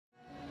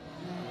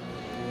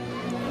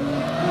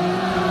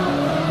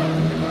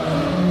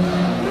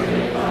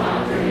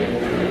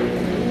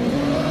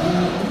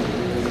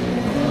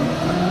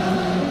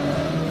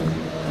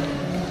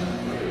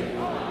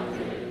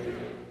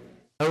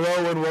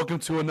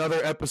to another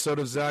episode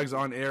of Zags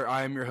on Air.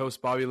 I am your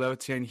host, Bobby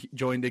Levitian,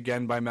 joined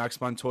again by Max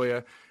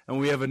Montoya, and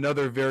we have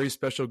another very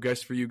special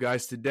guest for you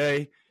guys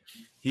today.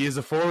 He is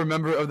a former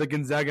member of the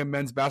Gonzaga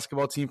men's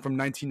basketball team from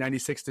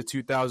 1996 to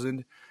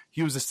 2000.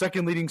 He was the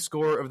second leading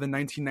scorer of the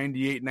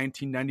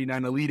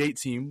 1998-1999 Elite Eight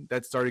team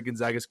that started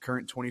Gonzaga's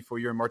current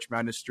 24-year March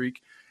Madness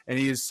streak, and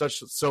he is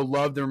so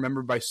loved and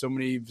remembered by so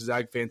many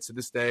Zag fans to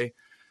this day.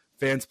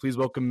 Fans, please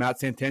welcome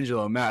Matt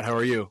Santangelo. Matt, how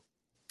are you?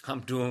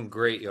 I'm doing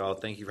great, y'all.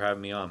 Thank you for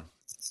having me on.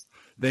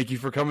 Thank you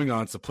for coming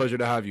on. It's a pleasure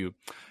to have you.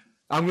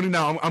 I'm going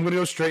to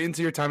go straight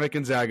into your time at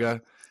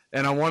Gonzaga,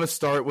 and I want to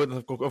start with,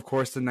 of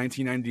course, the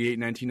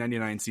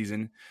 1998-1999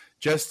 season,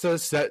 just to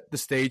set the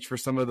stage for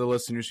some of the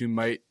listeners who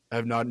might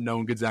have not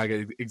known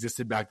Gonzaga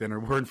existed back then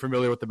or weren't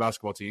familiar with the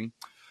basketball team.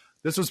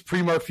 This was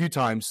pre-Mark Few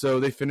times, so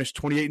they finished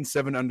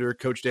 28-7 under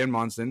Coach Dan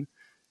Monson.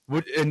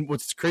 And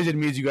what's crazy to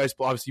me is you guys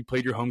obviously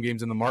played your home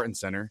games in the Martin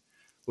Center,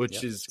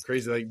 which is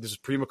crazy. Like, this is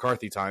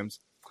pre-McCarthy times.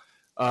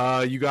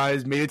 You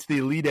guys made it to the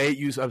Elite Eight.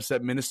 You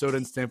upset Minnesota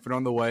and Stanford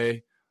on the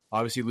way,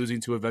 obviously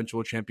losing to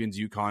eventual champions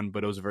UConn,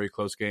 but it was a very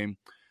close game.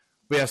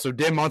 But yeah, so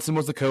Dan Monson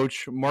was the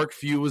coach. Mark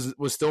Few was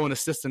still an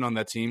assistant on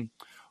that team.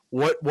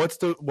 What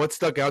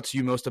stuck out to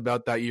you most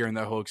about that year and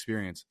that whole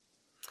experience?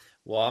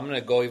 Well, I'm going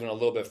to go even a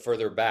little bit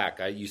further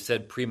back. You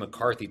said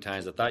pre-McCarthy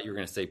times. I thought you were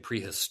going to say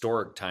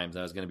prehistoric times.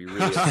 I was going to be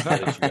really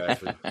upset at you guys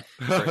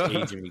for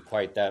aging me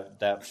quite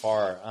that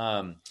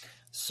far.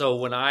 So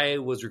when I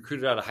was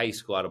recruited out of high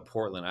school out of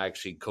Portland, I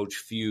actually Coach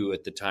Few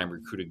at the time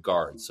recruited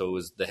guards. So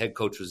the head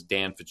coach was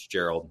Dan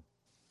Fitzgerald.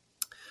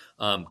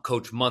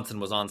 Coach Munson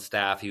was on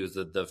staff. He was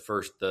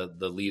the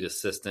lead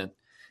assistant.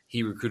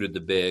 He recruited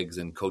the bigs,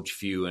 and Coach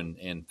Few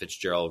and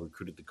Fitzgerald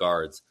recruited the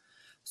guards.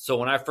 So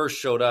when I first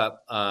showed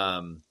up,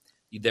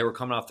 they were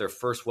coming off their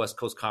first West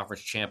Coast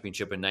Conference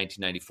championship in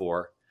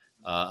 1994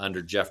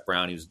 under Jeff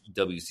Brown. He was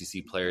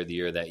WCC Player of the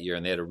Year that year,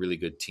 and they had a really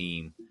good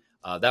team.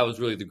 That was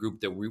really the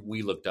group that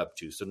we looked up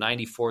to. So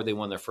 94, they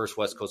won their first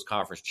West Coast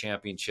Conference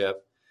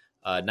championship.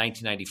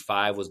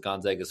 1995 was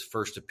Gonzaga's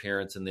first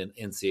appearance in the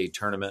NCAA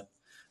tournament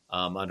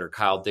under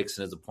Kyle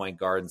Dixon as a point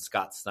guard and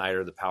Scott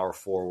Snyder, the power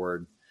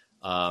forward.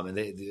 And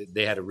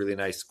they had a really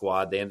nice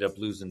squad. They ended up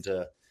losing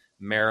to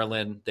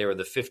Maryland. They were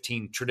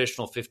the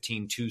traditional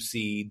 15-2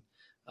 seed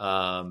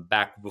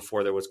back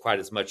before there was quite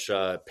as much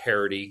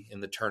parity in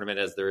the tournament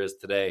as there is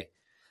today.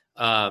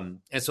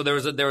 And so there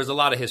was a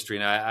lot of history,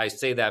 and I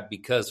say that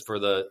because for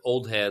the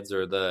old heads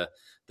or the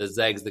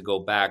Zags that go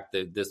back,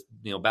 this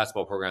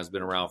basketball program has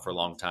been around for a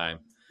long time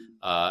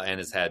and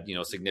has had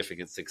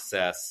significant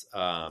success.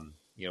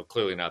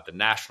 Clearly not the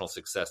national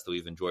success that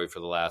we've enjoyed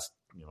for the last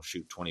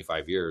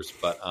 25 years,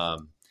 but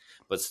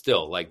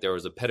still, like, there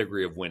was a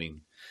pedigree of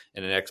winning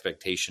and an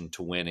expectation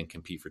to win and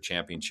compete for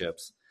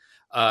championships.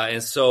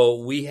 And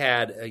so we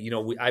had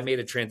I made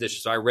a transition.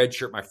 So I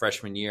redshirt my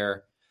freshman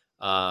year.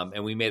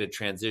 And we made a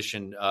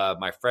transition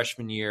my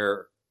freshman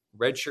year,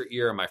 redshirt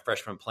year, and my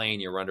freshman playing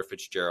year were under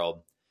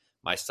Fitzgerald.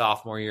 My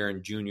sophomore year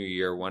and junior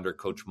year were under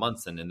Coach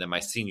Munson. And then my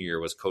senior year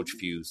was Coach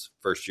Few's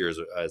first year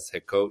as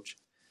head coach.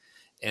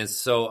 And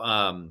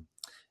so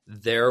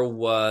there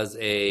was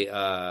really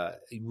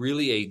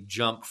a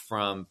jump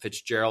from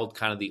Fitzgerald,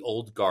 kind of the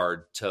old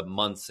guard, to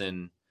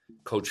Munson,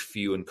 Coach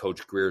Few, and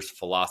Coach Greer's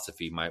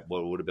philosophy,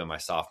 what would have been my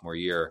sophomore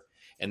year.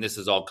 And this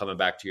is all coming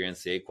back to your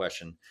NCAA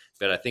question,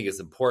 but I think it's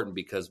important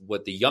because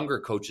what the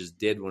younger coaches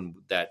did when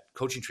that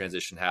coaching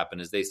transition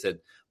happened is they said,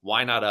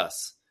 why not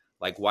us?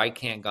 Like, why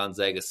can't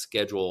Gonzaga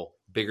schedule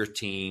bigger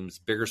teams,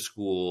 bigger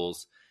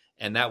schools?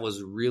 And that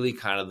was really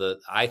kind of the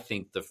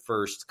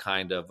first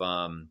kind of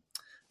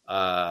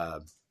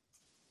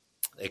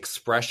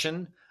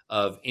expression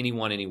of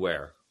anyone,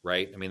 anywhere,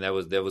 right? I mean,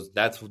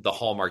 that's the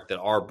hallmark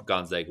that our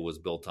Gonzaga was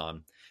built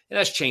on. And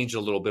that's changed a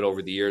little bit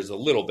over the years, a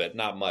little bit,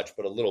 not much,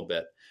 but a little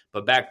bit.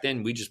 But back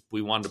then,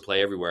 we wanted to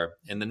play everywhere.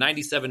 And the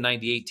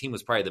 97-98 team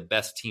was probably the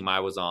best team I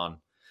was on,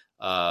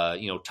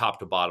 top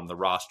to bottom, the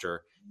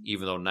roster,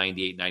 even though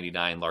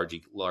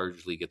 98-99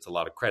 largely gets a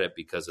lot of credit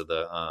because of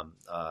the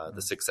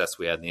success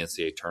we had in the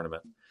NCAA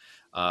tournament.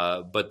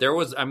 But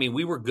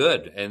we were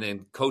good. And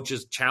then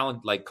coaches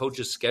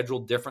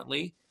scheduled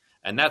differently.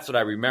 And that's what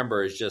I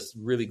remember is just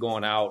really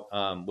going out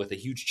with a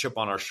huge chip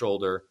on our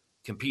shoulder,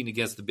 competing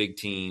against the big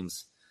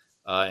teams.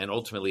 And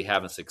ultimately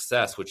having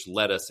success, which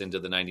led us into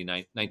the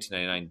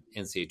 1999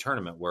 NCAA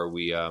tournament where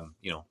we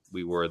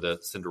were the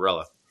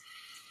Cinderella.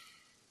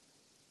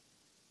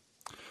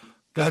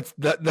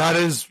 That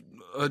is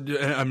an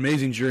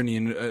amazing journey,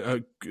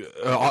 and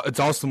it's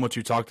awesome what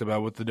you talked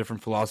about with the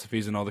different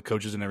philosophies and all the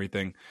coaches and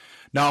everything.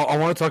 Now, I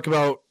want to talk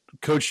about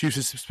Coach Few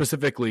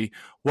specifically.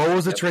 What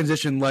was the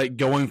transition like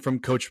going from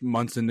Coach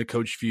Munson to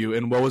Coach Few,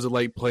 and what was it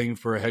like playing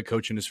for a head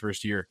coach in his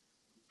first year?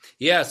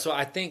 Yeah, so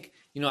I think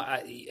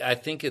I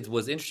think it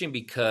was interesting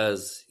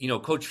because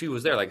Coach Few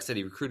was there. Like I said,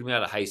 he recruited me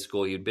out of high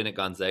school. He had been at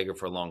Gonzaga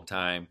for a long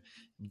time.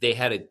 They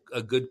had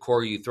a good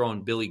core. You throw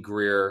in Billy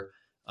Greer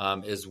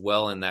as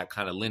well in that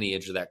kind of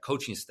lineage of that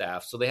coaching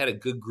staff. So they had a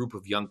good group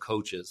of young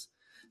coaches.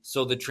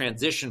 So the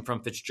transition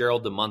from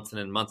Fitzgerald to Munson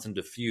and Munson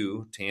to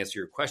Few, to answer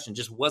your question,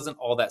 just wasn't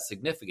all that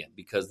significant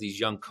because these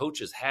young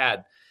coaches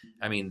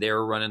they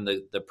were running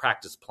the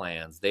practice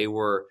plans. They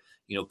were,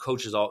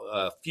 coaches,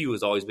 Few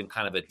has always been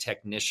kind of a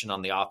technician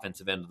on the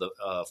offensive end of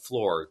the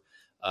floor.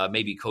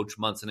 Maybe Coach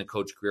Munson and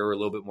Coach Greer were a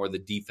little bit more the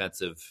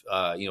defensive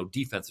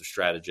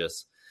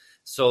strategists.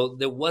 So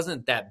there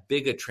wasn't that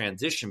big a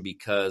transition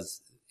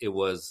because it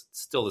was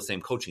still the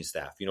same coaching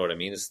staff. You know what I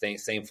mean? It's the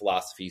same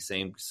philosophy,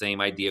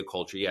 same idea,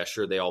 culture. Yeah,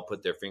 sure, they all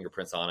put their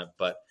fingerprints on it,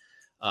 but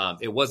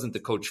it wasn't the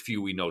Coach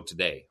Few we know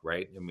today,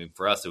 right? I mean,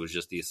 for us, it was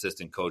just the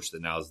assistant coach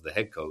that now is the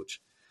head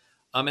coach.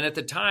 And at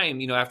the time,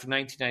 after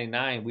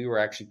 1999, we were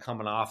actually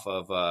coming off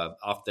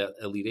the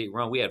Elite Eight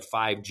run. We had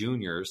 5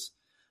 juniors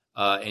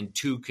and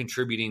 2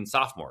 contributing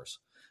sophomores.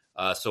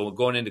 So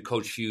going into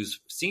Coach Few's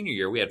senior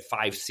year, we had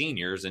 5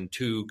 seniors and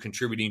 2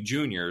 contributing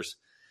juniors.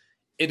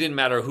 It didn't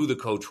matter who the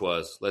coach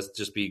was. Let's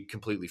just be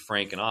completely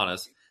frank and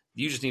honest.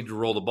 You just need to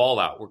roll the ball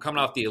out. We're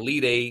coming off the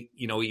Elite Eight.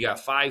 You got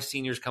 5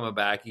 seniors coming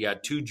back. You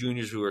got 2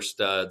 juniors who are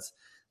studs.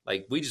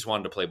 Like, we just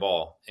wanted to play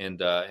ball.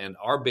 And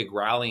our big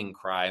rallying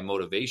cry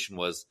motivation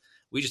was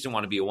we just didn't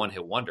want to be a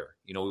one-hit wonder.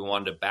 We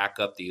wanted to back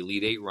up the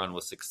Elite Eight run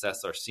with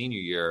success our senior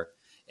year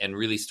and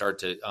really start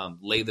to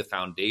lay the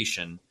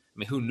foundation. I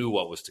mean, who knew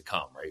what was to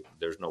come, right?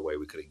 There's no way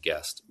we could have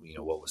guessed,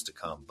 what was to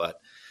come. But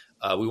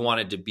we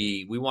wanted to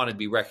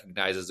be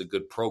recognized as a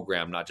good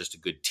program, not just a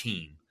good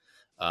team.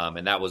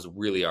 And that was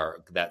really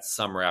that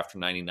summer after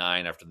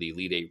 99, after the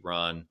Elite Eight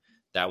run,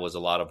 that was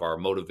a lot of our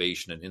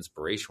motivation and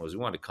inspiration. Was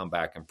we wanted to come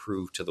back and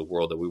prove to the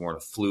world that we weren't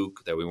a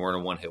fluke, that we weren't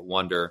a one-hit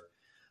wonder.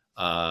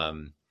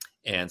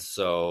 And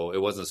so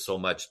it wasn't so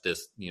much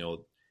this,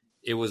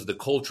 it was the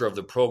culture of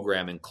the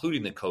program,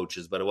 including the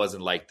coaches, but it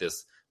wasn't like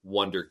this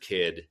wonder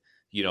kid,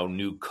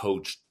 new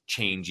coach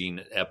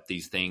changing up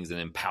these things and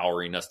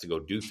empowering us to go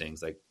do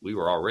things. Like, we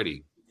were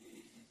already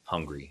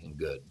hungry and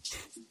good.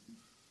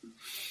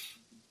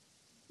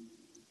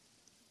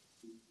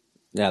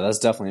 Yeah, that's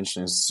definitely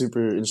interesting. It's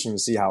super interesting to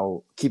see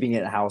how keeping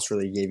it in-house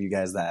really gave you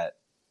guys that,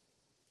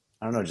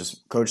 I don't know,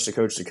 just coach to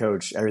coach to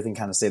coach, everything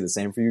kind of stayed the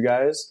same for you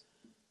guys.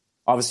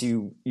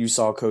 Obviously, you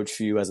saw Coach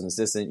Few as an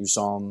assistant. You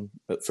saw him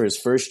for his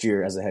first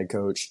year as a head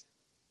coach.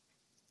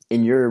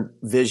 In your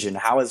vision,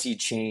 how has he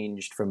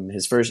changed from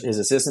his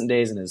assistant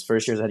days and his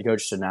first year as a head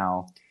coach to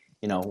now?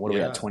 What are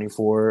we at,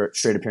 24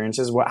 straight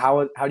appearances?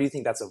 How do you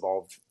think that's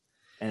evolved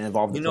the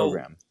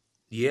program?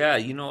 Yeah,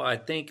 I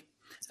think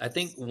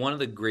one of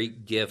the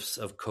great gifts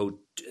of Coach,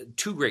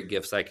 2 great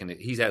gifts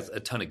he has a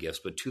ton of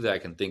gifts, but 2 that I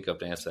can think of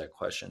to answer that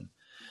question.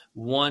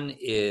 One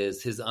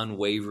is his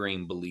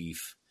unwavering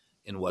belief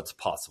in what's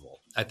possible.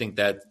 I think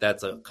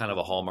that's a kind of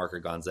a hallmark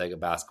of Gonzaga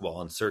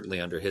basketball, and certainly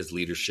under his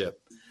leadership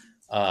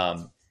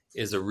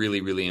is a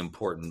really, really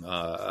important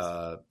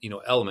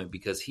element,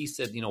 because he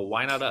said,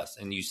 why not us?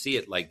 And you see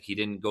it, like, he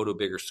didn't go to a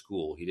bigger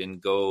school. He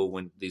didn't go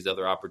when these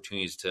other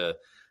opportunities to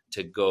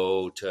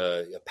go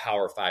to a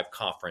Power 5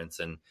 conference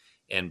and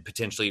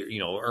potentially,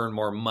 earn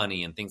more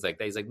money and things like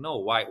that. He's like, no,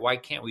 why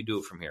can't we do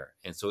it from here?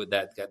 And so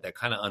that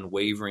kind of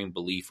unwavering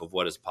belief of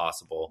what is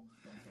possible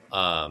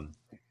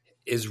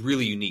is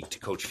really unique to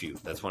Coach Few.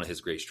 That's one of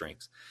his great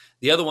strengths.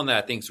 The other one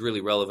that I think is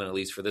really relevant, at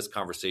least for this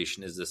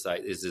conversation, is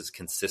his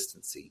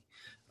consistency.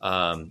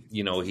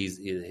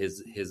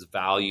 His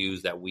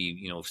values that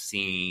we've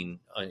seen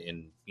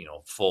in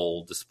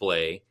full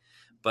display,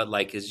 but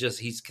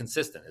he's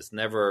consistent. It's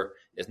never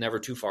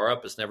too far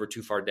up. It's never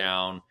too far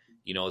down.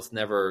 It's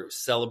never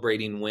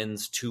celebrating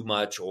wins too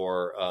much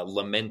or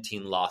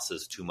lamenting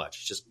losses too much.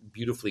 It's just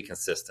beautifully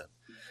consistent.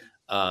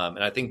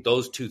 And I think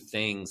those 2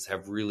 things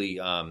have really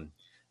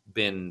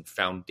been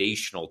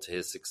foundational to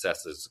his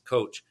success as a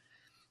coach.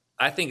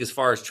 I think as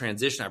far as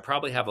transition, I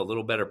probably have a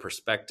little better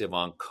perspective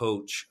on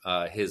Coach,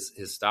 his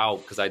style,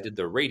 because I did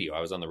the radio.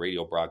 I was on the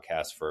radio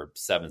broadcast for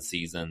 7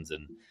 seasons,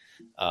 and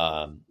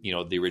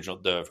the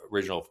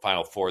original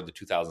Final Four, the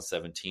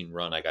 2017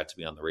 run, I got to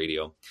be on the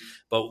radio.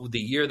 But the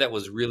year that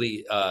was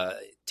really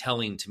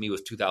telling to me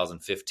was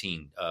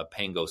 2015,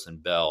 Pangos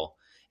and Bell,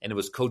 and it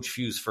was Coach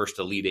Few's first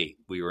Elite Eight.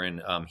 We were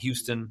in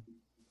Houston.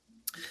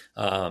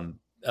 They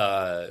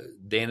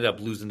ended up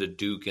losing to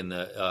Duke in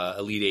the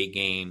Elite Eight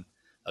game,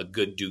 a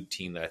good Duke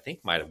team that I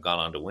think might have gone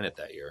on to win it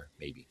that year.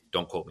 Maybe.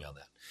 Don't quote me on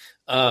that.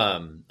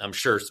 I'm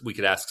sure we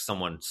could ask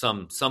someone,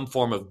 some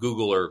form of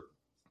Google or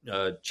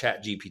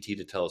Chat GPT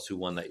to tell us who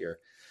won that year.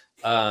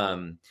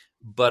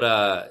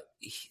 But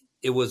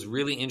it was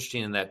really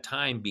interesting in that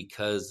time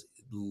because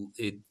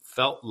it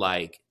felt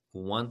like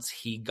once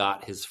he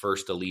got his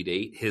first Elite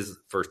Eight,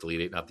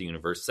 not the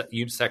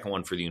university, second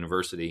one for the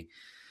university,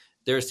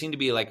 there seemed to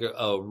be like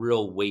a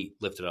real weight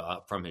lifted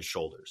up from his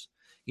shoulders.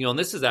 And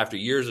this is after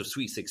years of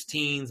Sweet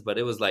 16s, but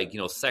it was like,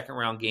 second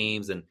round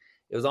games. And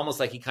it was almost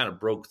like he kind of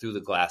broke through the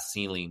glass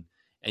ceiling,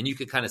 and you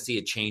could kind of see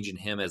a change in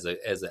him I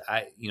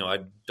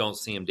don't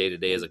see him day to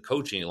day as a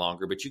coach any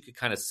longer, but you could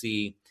kind of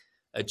see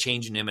a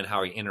change in him and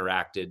how he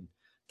interacted,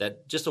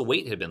 that just a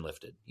weight had been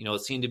lifted.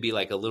 It seemed to be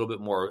like a little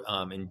bit more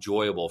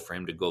enjoyable for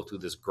him to go through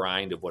this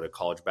grind of what a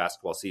college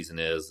basketball season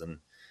is, and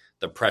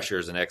the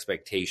pressures and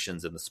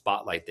expectations and the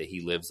spotlight that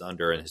he lives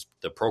under and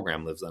the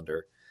program lives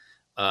under.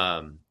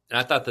 And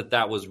I thought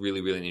that was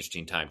really, really an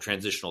interesting time,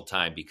 transitional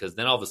time, because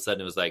then all of a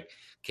sudden it was like,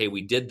 okay,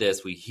 we did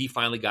this. He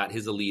finally got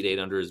his Elite Eight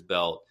under his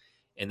belt.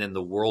 And then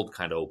the world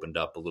kind of opened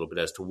up a little bit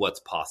as to what's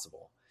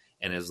possible.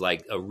 And it's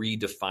like a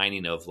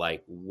redefining of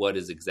like, what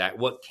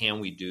can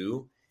we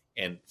do?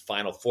 And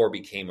Final Four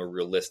became a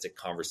realistic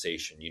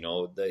conversation,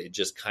 it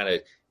just kind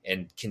of,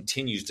 and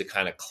continues to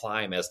kind of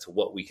climb as to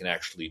what we can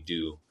actually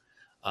do.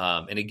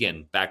 And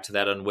again, back to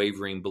that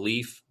unwavering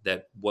belief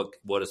that what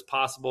is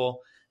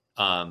possible,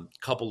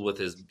 coupled with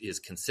his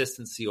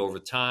consistency over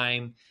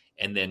time,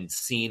 and then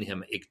seeing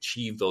him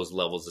achieve those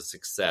levels of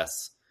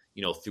success,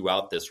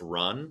 throughout this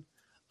run,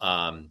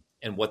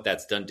 and what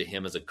that's done to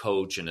him as a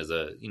coach and as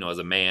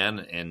a man,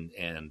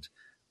 and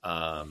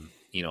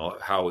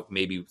how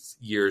maybe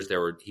years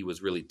he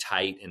was really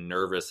tight and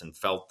nervous and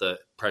felt the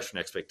pressure and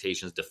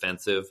expectations,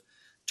 defensive,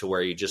 to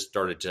where he just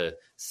started to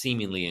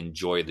seemingly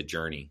enjoy the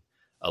journey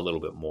a little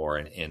bit more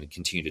and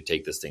continue to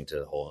take this thing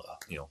to whole,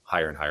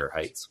 higher and higher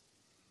heights.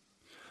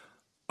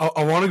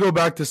 I want to go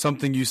back to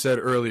something you said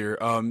earlier.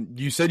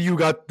 You said you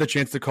got the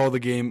chance to call the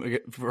game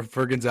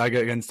for Gonzaga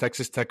against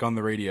Texas Tech on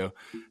the radio.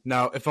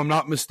 Now, if I'm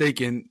not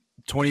mistaken,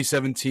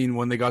 2017,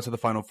 when they got to the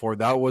Final Four,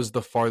 that was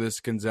the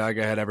farthest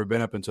Gonzaga had ever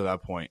been up until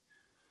that point.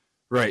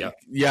 Right. Yep.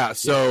 Yeah.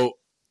 So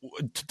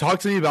talk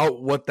to me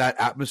about what that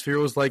atmosphere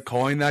was like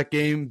calling that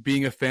game,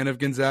 being a fan of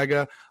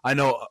Gonzaga. I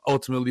know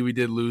ultimately we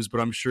did lose,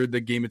 but I'm sure the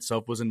game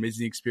itself was an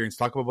amazing experience.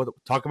 Talk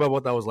about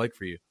what that was like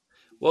for you.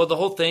 Well, the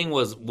whole thing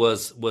was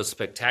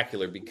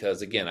spectacular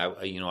because, again,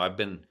 I've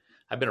been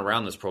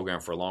around this program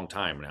for a long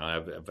time now.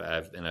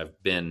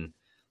 I've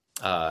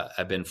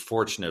been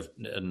fortunate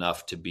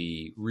enough to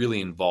be really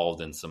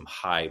involved in some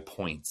high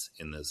points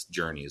in this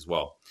journey as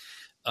well.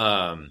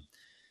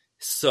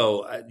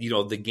 So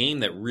the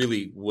game that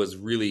was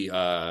really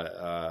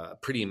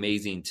pretty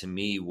amazing to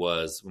me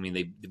was,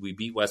 we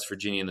beat West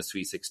Virginia in the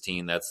Sweet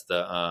 16. That's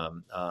the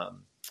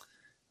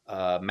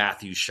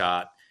Matthews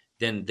shot.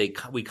 Then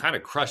we kind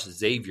of crushed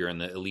Xavier in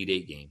the Elite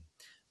Eight game.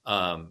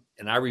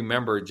 And I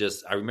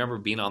remember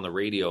being on the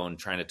radio and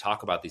trying to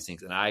talk about these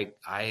things. And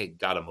I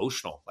got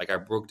emotional. Like I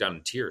broke down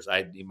in tears.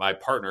 My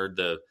partner,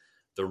 the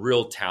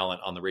real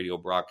talent on the radio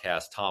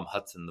broadcast, Tom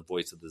Hudson, the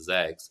voice of the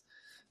Zags.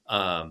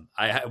 I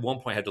at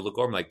one point had to look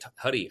over, I'm like,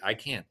 Huddy, I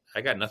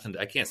got nothing.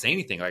 I can't say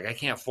anything. Like I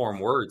can't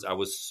form words. I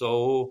was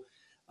so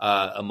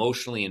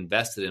emotionally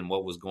invested in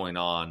what was going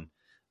on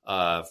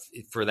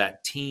for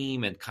that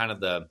team, and kind of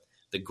the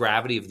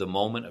gravity of the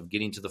moment of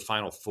getting to the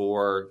Final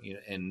Four,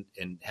 and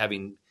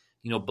having,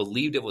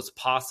 believed it was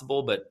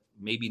possible, but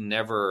maybe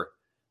never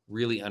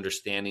really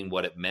understanding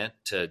what it meant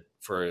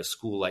for a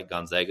school like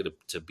Gonzaga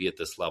to be at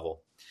this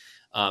level.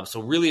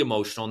 So really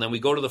emotional. And then we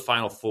go to the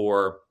Final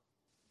Four,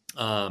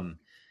 and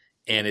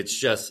it's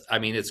just,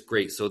 it's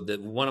great. So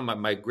one of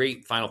my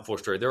great Final Four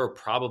story,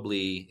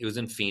 it was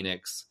in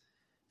Phoenix.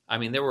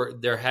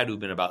 There had to have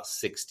been about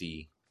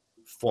 60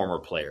 former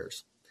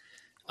players.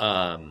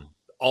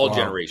 All wow.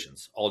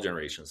 generations.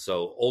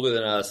 So older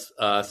than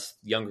us,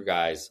 younger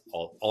guys,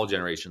 all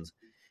generations.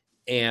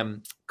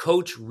 And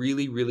Coach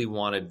really, really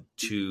wanted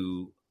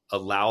to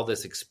allow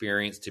this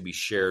experience to be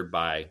shared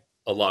by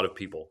a lot of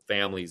people,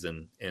 families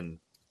and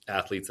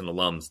athletes and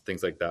alums,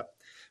 things like that,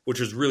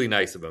 which was really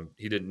nice of him.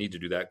 He didn't need to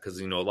do that because,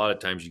 a lot of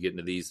times you get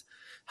into these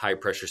high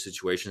pressure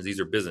situations. These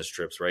are business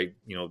trips, right?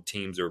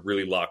 Teams are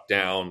really locked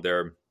down.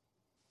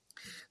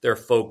 They're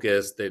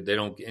focused. They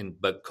don't.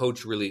 But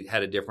Coach really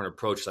had a different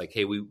approach. Like,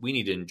 hey, we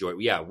need to enjoy.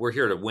 Yeah, we're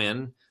here to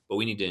win, but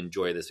we need to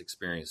enjoy this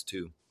experience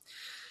too.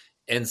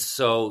 And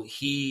so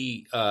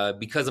he,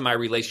 because of my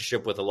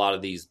relationship with a lot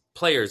of these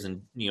players,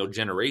 and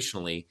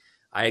generationally,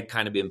 I had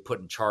kind of been put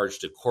in charge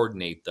to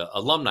coordinate the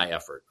alumni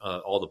effort,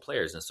 all the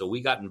players. And so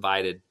we got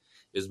invited.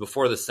 It was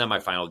before the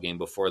semifinal game,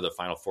 before the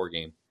Final Four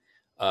game.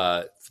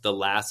 For the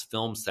last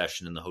film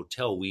session in the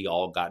hotel, we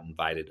all got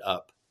invited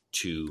up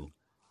to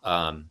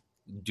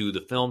do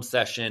the film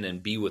session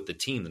and be with the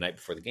team the night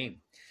before the game.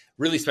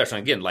 Really special.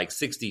 Again, like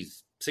 60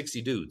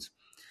 dudes.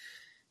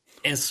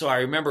 And so I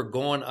remember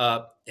going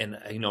up and,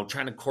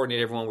 trying to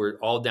coordinate everyone. We're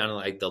all down in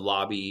like the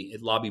lobby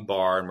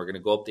bar, and we're going to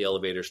go up the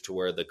elevators to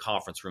where the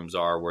conference rooms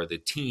are, where the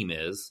team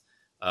is,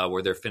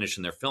 where they're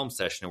finishing their film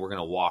session, and we're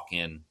going to walk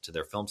in to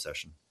their film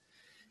session.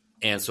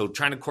 And so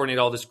trying to coordinate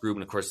all this group.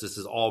 And of course, this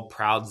is all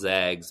proud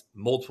Zags,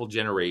 multiple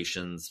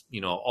generations,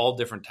 all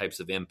different types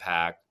of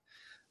impact.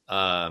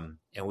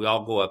 And we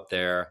all go up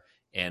there,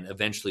 and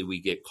eventually we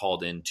get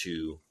called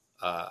into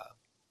the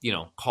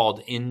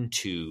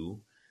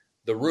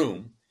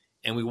room,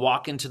 and we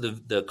walk into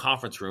the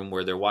conference room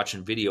where they're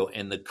watching video,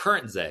 and the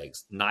current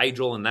Zags,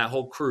 Nigel and that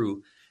whole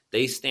crew,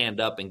 they stand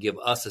up and give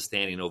us a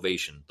standing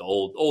ovation. The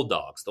old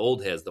dogs, the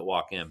old heads that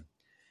walk in.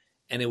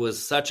 And it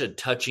was such a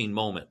touching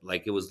moment.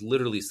 Like it was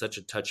literally such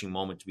a touching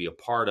moment to be a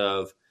part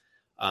of.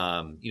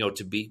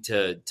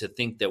 To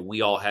think that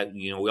we all had,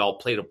 we all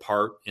played a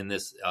part in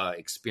this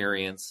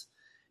experience,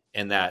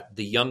 and that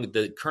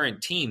the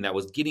current team that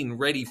was getting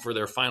ready for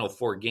their Final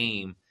Four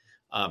game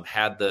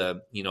had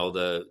the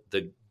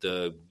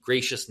the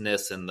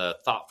graciousness and the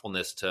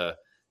thoughtfulness to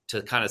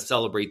kind of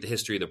celebrate the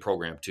history of the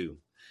program too.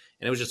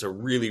 And it was just a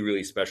really,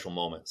 really special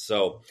moment.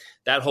 So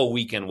that whole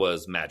weekend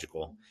was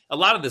magical. A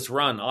lot of this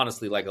run,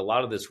 honestly, like a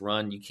lot of this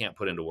run, you can't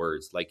put into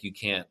words. Like you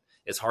can't,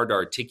 it's hard to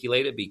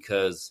articulate it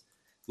because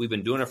we've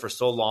been doing it for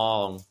so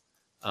long.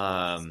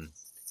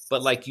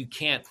 But like you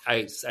can't,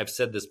 I've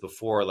said this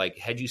before, like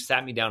had you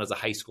sat me down as a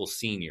high school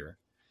senior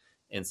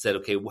and said,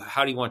 okay,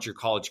 how do you want your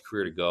college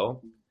career to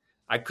go?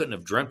 I couldn't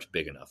have dreamt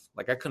big enough.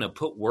 Like I couldn't have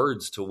put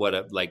words to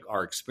what like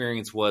our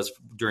experience was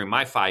during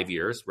my 5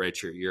 years,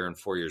 redshirt year and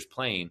 4 years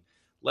playing,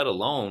 let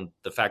alone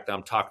the fact that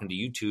I'm talking to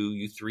you two,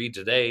 you three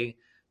today,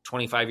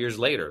 25 years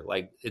later.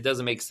 Like it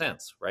doesn't make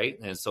sense, right?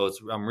 And so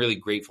I'm really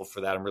grateful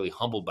for that. I'm really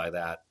humbled by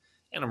that.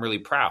 And I'm really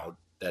proud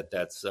that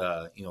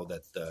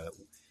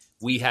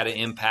we had an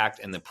impact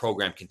and the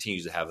program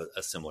continues to have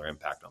a similar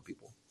impact on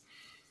people.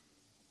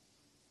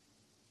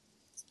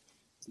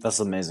 That's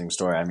an amazing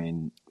story. I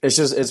mean,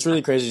 it's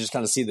really crazy to just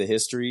kind of see the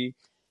history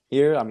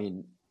here. I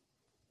mean,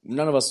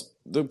 none of us,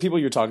 the people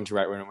you're talking to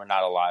right when we're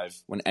not alive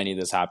when any of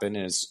this happened,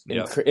 and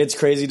it's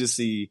crazy to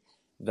see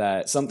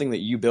that something that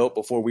you built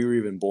before we were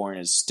even born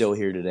is still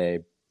here today,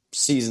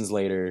 seasons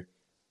later.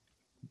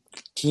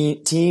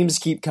 Teams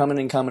keep coming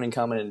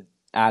and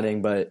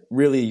adding, but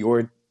really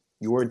your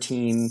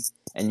team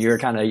and your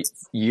kind of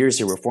years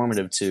here were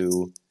formative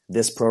to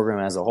this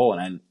program as a whole.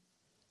 And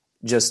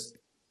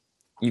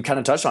you kind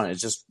of touched on it.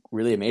 It's just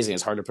really amazing.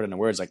 It's hard to put into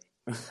words. Like,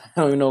 I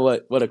don't even know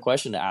what a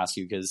question to ask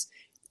you because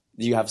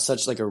you have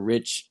such like a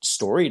rich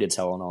story to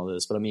tell on all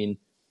this. But I mean,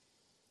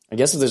 I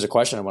guess if there's a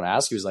question I want to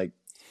ask you is like,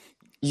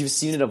 you've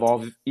seen it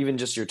evolve, even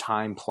just your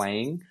time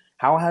playing.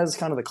 How has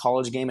kind of the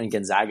college game and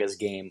Gonzaga's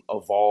game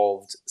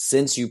evolved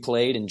since you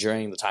played and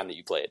during the time that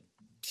you played?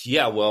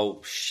 Yeah,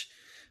 well,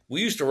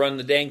 we used to run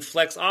the dang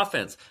flex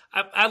offense.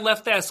 I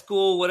left that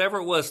school, whatever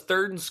it was,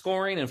 third in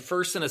scoring and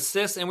first in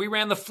assists, and we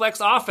ran the flex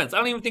offense. I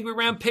don't even think we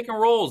ran pick and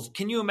rolls.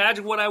 Can you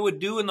imagine what I would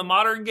do in the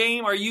modern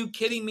game? Are you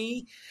kidding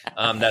me?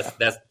 That's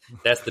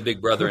the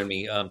big brother in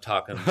me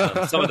talking.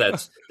 Some of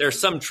that, there's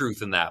some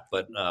truth in that,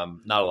 but not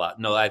a lot.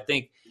 No, I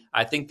think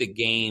the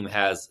game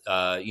has,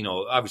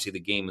 obviously the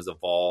game has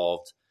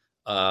evolved.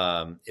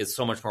 It's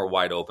so much more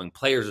wide open.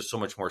 Players are so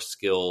much more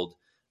skilled.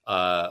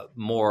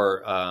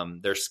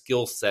 Their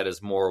skill set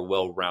is more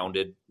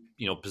well-rounded,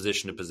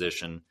 position to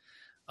position.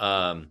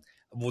 The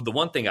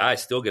one thing I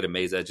still get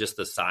amazed at is just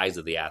the size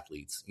of the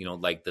athletes,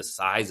 like the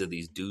size of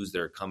these dudes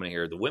that are coming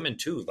here, the women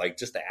too, like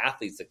just the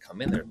athletes that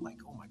come in there, like,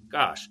 oh my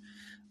gosh.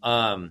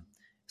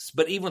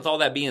 But even with all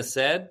that being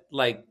said,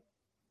 like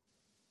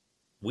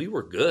we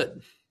were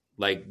good.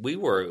 Like we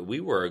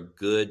were a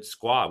good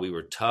squad. We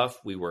were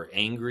tough. We were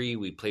angry.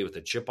 We played with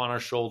a chip on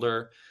our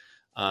shoulder.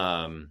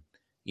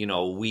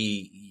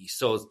 It's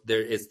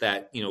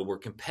that, we're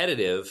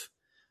competitive,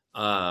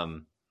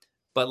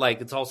 but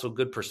like, it's also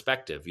good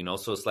perspective,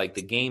 so it's like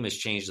the game has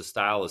changed, the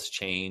style has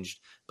changed,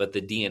 but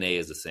the DNA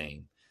is the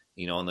same,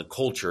 and the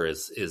culture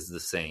is the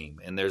same.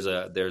 And there's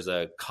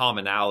a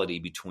commonality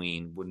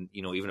between when,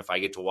 even if I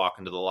get to walk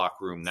into the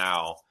locker room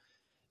now,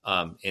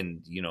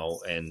 and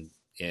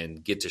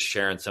get to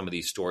sharing some of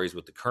these stories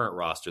with the current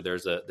roster,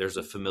 there's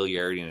a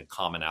familiarity and a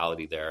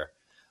commonality there.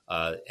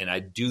 And I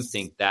do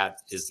think that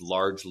is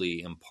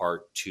largely in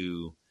part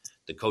to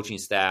the coaching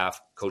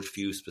staff, Coach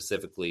Few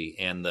specifically,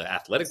 and the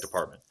athletic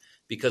department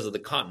because of the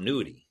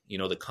continuity,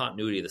 the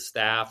continuity of the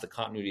staff, the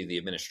continuity of the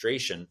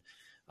administration.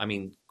 I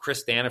mean,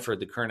 Chris Staniford,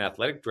 the current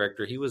athletic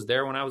director, he was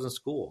there when I was in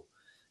school.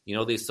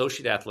 The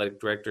associate athletic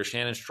director,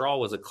 Shannon Strahl,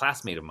 was a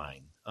classmate of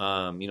mine.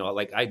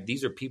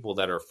 These are people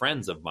that are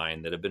friends of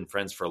mine that have been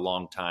friends for a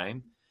long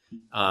time.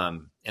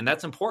 And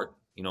that's important,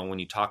 when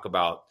you talk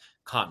about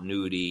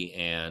continuity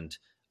and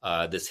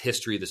this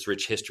history, this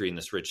rich history and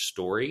this rich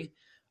story.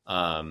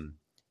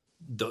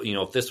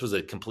 If this was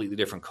a completely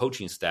different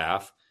coaching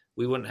staff,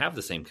 we wouldn't have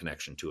the same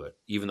connection to it,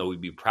 even though we'd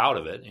be proud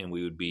of it and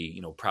we would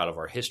be, proud of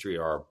our history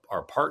or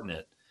our part in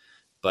it,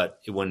 but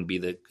it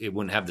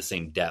wouldn't have the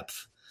same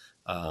depth,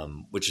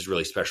 which is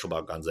really special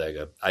about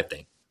Gonzaga, I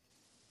think.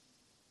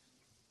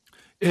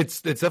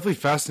 It's definitely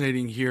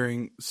fascinating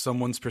hearing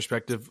someone's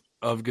perspective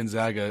of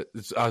Gonzaga.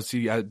 It's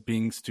obviously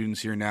being students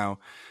here now,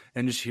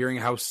 and just hearing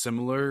how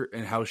similar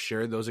and how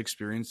shared those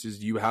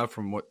experiences you have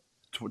from what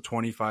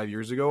 25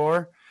 years ago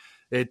are.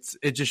 It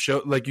just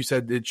shows, like you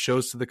said, it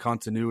shows to the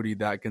continuity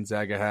that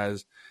Gonzaga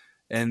has,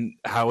 and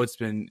how it's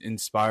been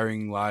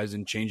inspiring lives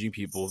and changing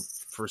people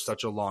for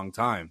such a long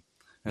time,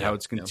 and how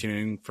it's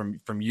continuing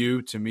from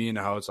you to me, and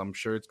how I'm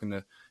sure it's going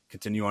to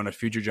continue on to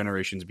future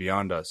generations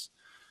beyond us.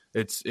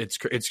 It's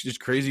just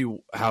crazy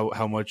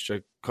how much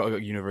a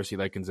university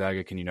like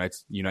Gonzaga can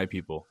unite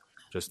people.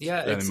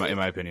 In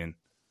my opinion,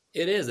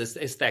 it is.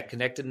 It's that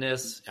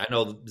connectedness. I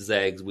know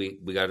Zags. We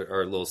got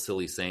our little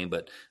silly saying,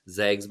 but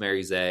Zags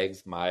marry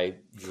Zags. My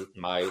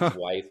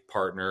wife,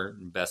 partner,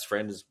 best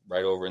friend is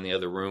right over in the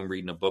other room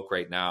reading a book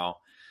right now.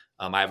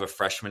 I have a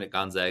freshman at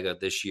Gonzaga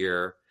this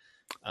year.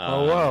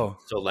 Oh wow!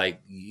 So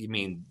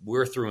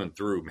we're through and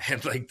through,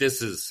 man. Like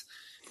this is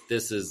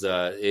this is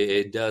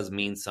it does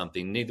mean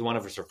something. Neither one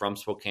of us are from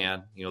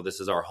Spokane. This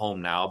is our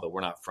home now, but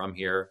we're not from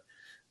here.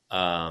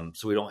 So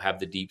we don't have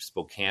the deep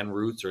Spokane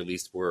roots, or at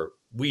least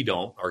we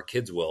don't. Our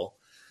kids will.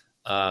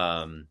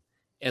 And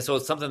so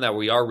it's something that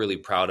we are really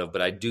proud of, but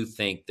I do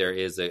think there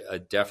is a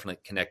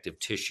definite connective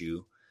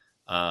tissue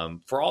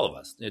for all of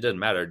us. It doesn't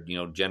matter,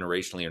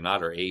 generationally or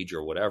not, or age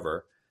or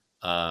whatever.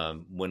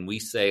 When we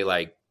say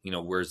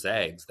we're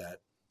Zags, that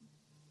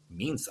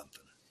means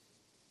something.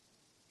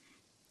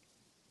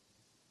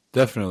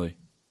 Definitely.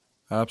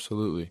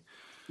 Absolutely.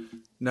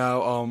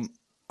 Now,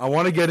 I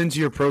want to get into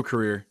your pro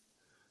career.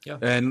 Yeah.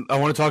 And I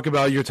want to talk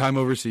about your time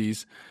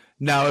overseas.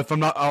 Now, if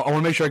I'm not, I want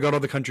to make sure I got all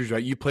the countries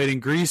right. You played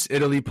in Greece,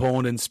 Italy,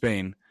 Poland, and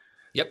Spain.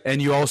 Yep.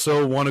 And you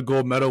also won a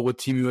gold medal with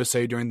Team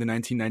USA during the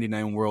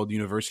 1999 World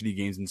University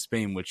Games in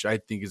Spain, which I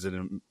think is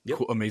an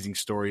amazing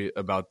story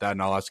about that,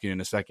 and I'll ask you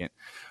in a second.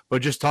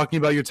 But just talking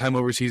about your time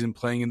overseas and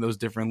playing in those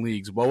different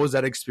leagues, what was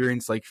that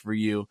experience like for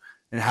you,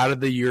 and how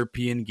did the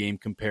European game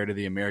compare to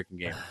the American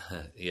game?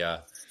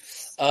 Yeah.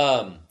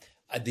 The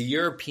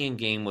European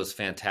game was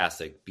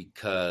fantastic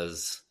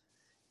because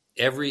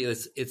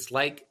it's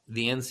like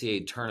the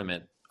NCAA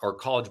tournament or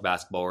college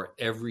basketball where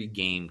every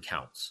game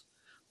counts,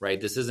 right?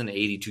 This isn't an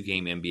 82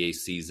 game NBA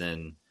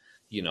season,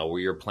 where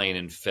you're playing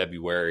in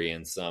February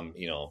and some,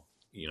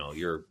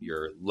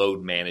 you're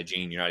load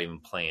managing, you're not even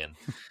playing.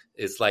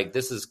 It's like,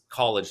 this is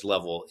college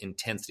level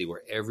intensity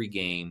where every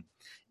game,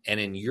 and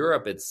in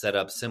Europe, it's set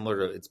up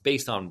similar to, it's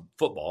based on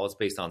football. It's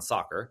based on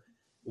soccer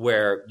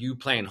where you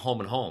play in home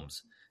and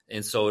homes.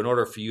 And so in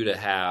order for you to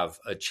have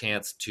a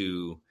chance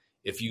to,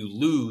 if you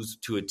lose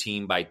to a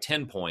team by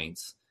 10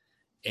 points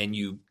and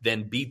you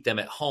then beat them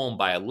at home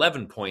by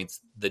 11 points,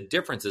 the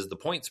difference is the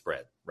point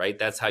spread, right?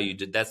 That's how you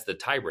did. That's the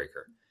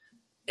tiebreaker.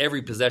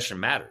 Every possession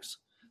matters.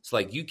 So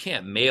you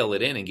can't mail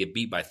it in and get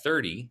beat by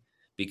 30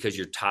 because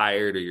you're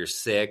tired or you're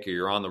sick or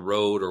you're on the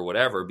road or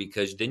whatever,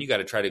 because then you got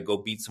to try to go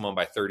beat someone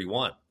by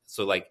 31.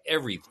 So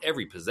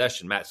every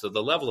possession matters. So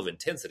the level of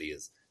intensity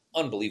is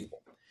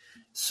unbelievable.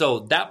 So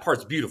that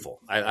part's beautiful.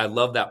 I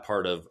love that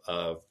part of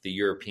the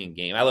European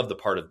game. I love that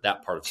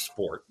part of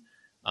sport.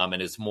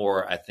 And it's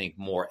more, I think,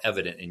 more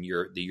evident in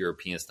the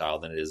European style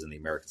than it is in the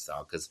American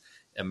style. Because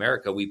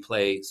America, we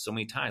play so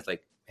many times.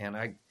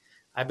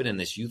 I've been in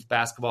this youth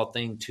basketball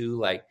thing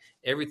too.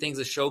 Everything's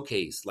a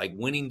showcase.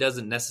 Winning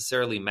doesn't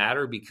necessarily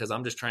matter because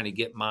I'm just trying to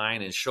get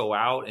mine and show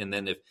out. And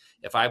then if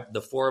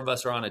the four of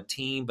us are on a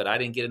team, but I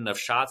didn't get enough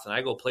shots, and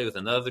I go play with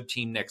another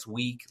team next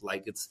week,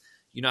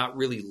 you're not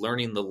really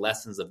learning the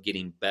lessons of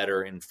getting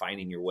better and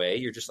finding your way.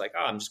 You're just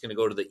I'm just going to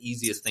go to the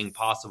easiest thing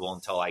possible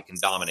until I can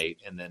dominate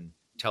and then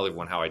tell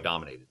everyone how I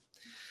dominated.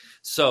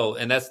 So,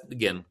 and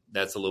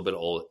that's a little bit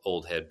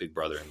old head, big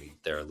brother in me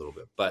there a little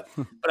bit, but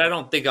I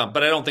don't think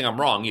I'm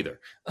wrong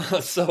either.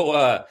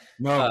 So,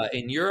 no,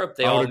 in Europe,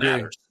 they all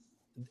matters.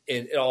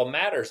 It all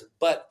matters.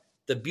 But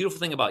the beautiful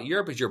thing about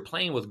Europe is you're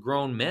playing with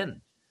grown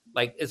men.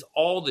 It's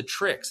all the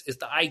tricks. It's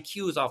the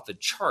IQ is off the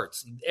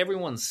charts.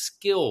 Everyone's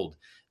skilled.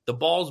 The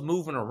ball's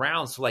moving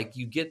around. So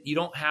you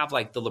don't have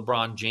the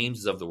LeBron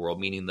Jameses of the world,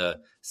 meaning the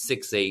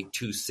 6'8",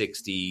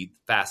 260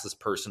 fastest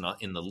person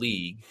in the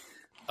league.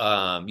 You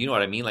know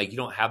what I mean? You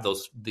don't have the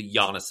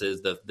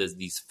Giannis's,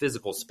 these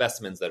physical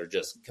specimens that are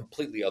just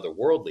completely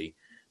otherworldly,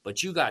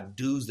 but you got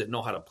dudes that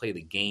know how to play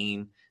the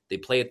game. They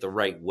play it the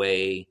right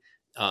way.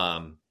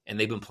 And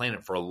they've been playing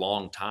it for a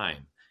long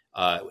time.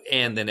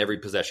 And then every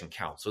possession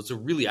counts. So it's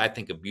I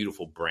think, a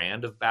beautiful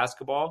brand of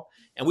basketball.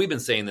 And we've been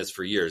saying this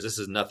for years. This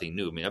is nothing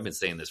new. I mean, I've been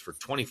saying this for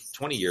 20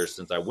 years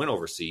since I went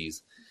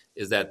overseas,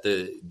 is that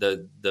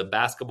the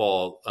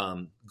basketball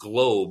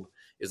globe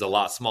is a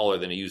lot smaller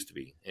than it used to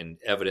be, and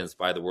evidenced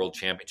by the World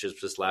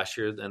Championships this last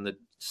year and the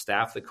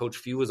staff that Coach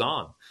Few was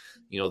on.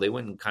 They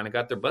went and kind of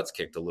got their butts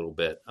kicked a little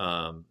bit.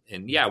 And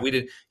yeah, we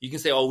did. You can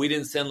say, oh, we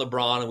didn't send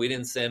LeBron and we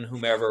didn't send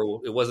whomever.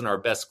 It wasn't our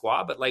best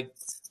squad, but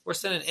we're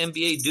sending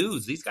NBA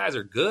dudes. These guys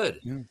are good.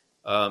 Yeah.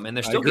 And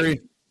they're still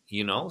good,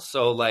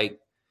 so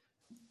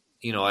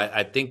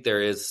I think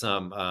there is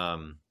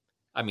some,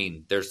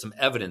 there's some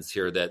evidence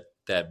here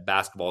that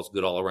basketball is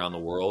good all around the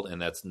world.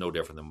 And that's no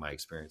different than my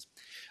experience.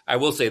 I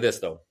will say this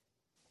though.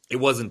 It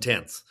was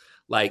intense.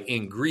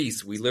 In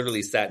Greece, we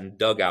literally sat in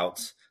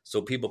dugouts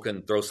so people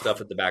can throw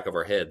stuff at the back of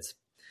our heads.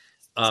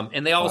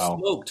 And they all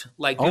smoked.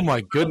 Oh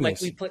my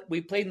goodness.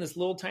 We played in this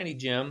little tiny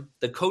gym.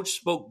 The coach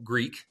spoke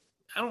Greek.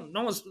 I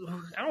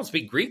don't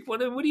speak Greek.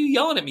 What are you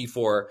yelling at me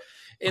for?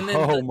 And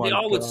then they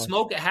all would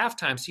smoke at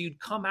halftime. So you'd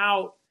come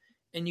out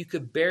and you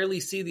could barely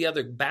see the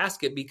other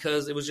basket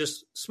because it was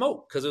just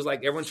smoke. Because it was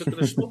everyone took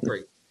their smoke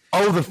break.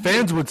 Oh, the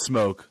fans would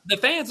smoke. The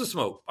fans would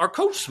smoke. Our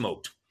coach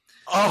smoked.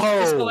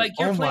 Oh, so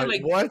you're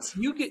playing what?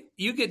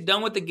 You get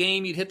done with the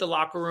game, you'd hit the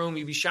locker room,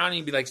 you'd be shouting,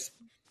 you'd be like,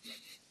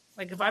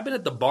 have I been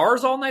at the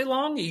bars all night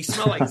long? You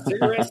smell like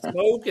cigarette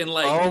smoke and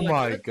oh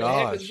my what gosh,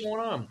 the heck is going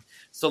on?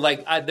 So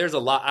there's a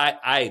lot.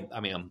 I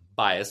mean, I'm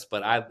biased,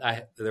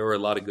 but there were a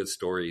lot of good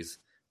stories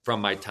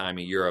from my time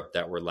in Europe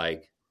that were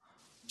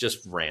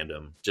just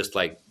random, just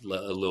a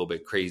little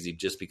bit crazy,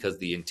 just because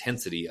the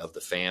intensity of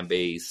the fan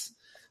base.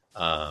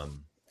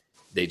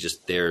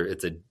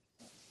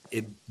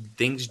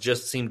 things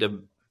just seem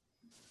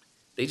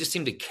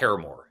to care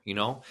more,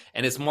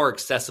 and it's more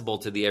accessible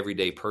to the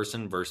everyday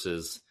person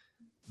versus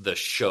the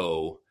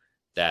show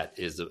that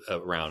is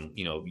around,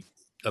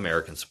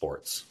 American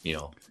sports.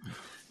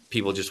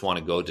 People just want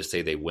to go to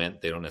say they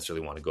went. They don't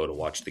necessarily want to go to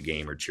watch the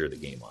game or cheer the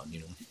game on,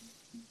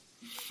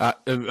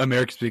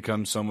 America's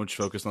become so much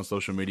focused on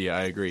social media.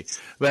 I agree,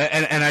 but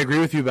and I agree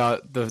with you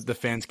about the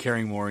fans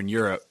caring more in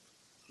Europe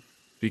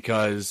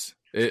because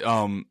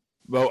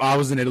I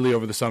was in Italy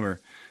over the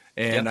summer,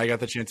 and I got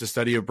the chance to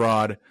study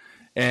abroad,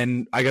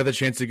 and I got the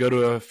chance to go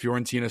to a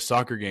Fiorentina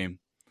soccer game,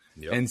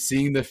 and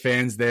seeing the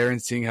fans there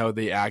and seeing how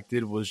they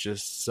acted was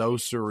just so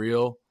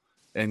surreal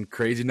and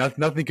crazy.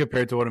 Nothing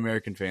compared to what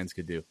American fans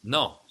could do.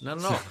 No.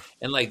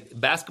 And like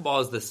basketball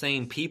is the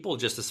same people,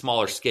 just a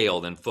smaller scale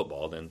than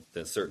football, than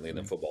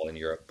football in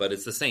Europe. But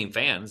it's the same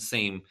fans,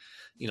 the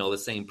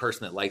same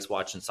person that likes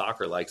watching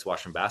soccer likes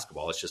watching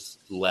basketball. It's just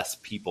less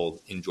people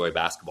enjoy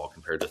basketball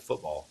compared to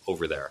football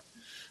over there.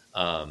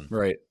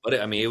 Right. But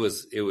it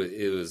was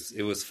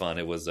fun.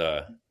 It was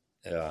and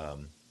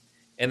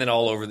then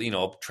all over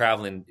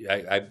traveling.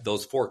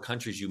 Those 4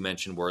 countries you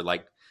mentioned were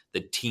like the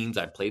teams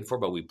I played for,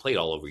 but we played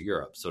all over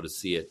Europe. So to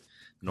see it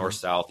north,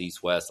 south,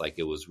 east, west, like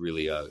it was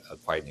really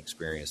quite an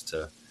experience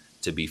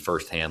to be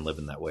firsthand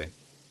living that way.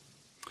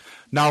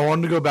 Now I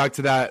wanted to go back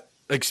to that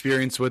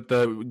experience with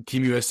the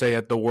Team USA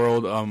at the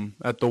World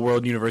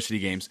University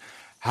Games.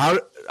 I'll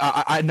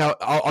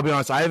be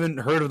honest, I haven't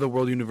heard of the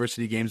World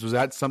University Games. Was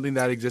that something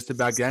that existed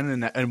back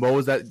then? And what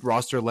was that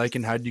roster like,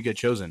 and how did you get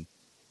chosen?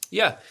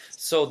 Yeah.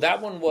 So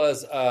that one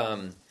was,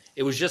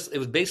 it was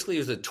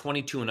a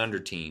 22 and under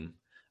team.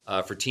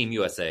 For Team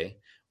USA.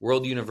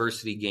 World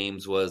University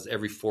Games was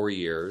every 4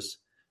 years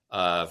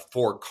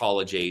for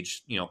college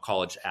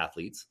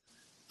athletes.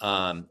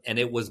 And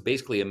it was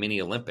basically a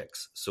mini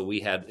Olympics. So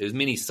it was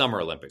mini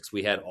Summer Olympics.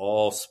 We had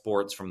all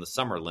sports from the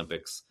Summer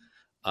Olympics.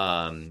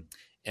 And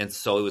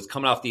so it was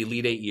coming off the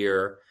Elite 8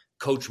 year.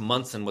 Coach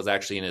Munson was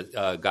actually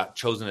got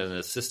chosen as an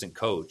assistant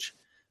coach.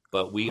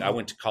 But I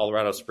went to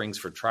Colorado Springs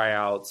for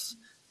tryouts.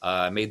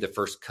 Made the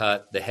first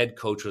cut. The head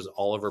coach was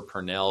Oliver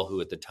Purnell, who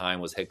at the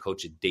time was head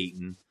coach at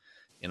Dayton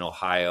in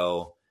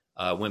Ohio.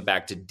 Went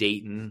back to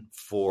Dayton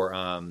for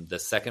the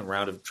second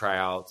round of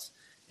tryouts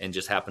and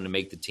just happened to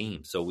make the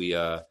team. So we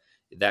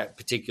that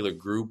particular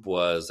group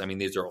was,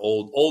 these are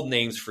old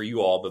names for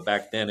you all, but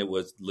back then it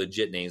was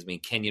legit names.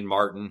 Kenyon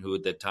Martin, who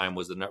at that time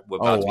was about to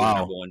be the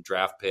number 1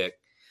 draft pick.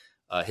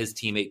 His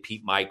teammate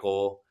Pete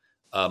Michael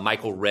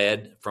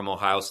Redd from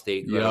Ohio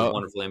State, who had a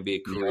wonderful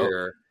NBA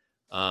career.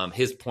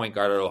 His point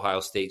guard at Ohio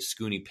State,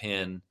 Scooney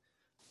Penn.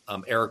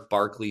 Eric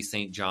Barkley,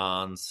 St.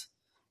 John's.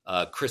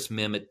 Chris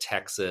Mim at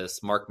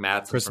Texas, Mark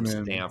Madsen from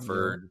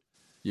Stanford.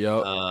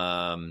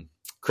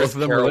 Chris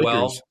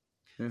Carrawell.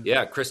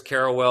 Chris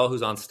Carrawell,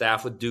 who's on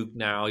staff with Duke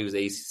now. He was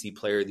ACC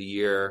Player of the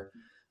Year.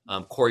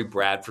 Corey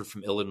Bradford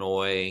from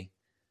Illinois.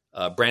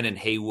 Brandon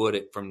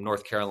Haywood from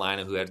North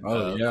Carolina, who had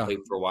played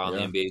for a while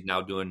in the NBA, is now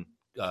doing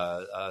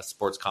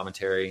sports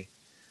commentary.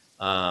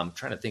 Trying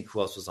to think who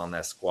else was on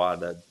that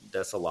squad.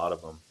 That's a lot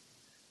of them.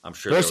 I'm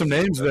sure there's some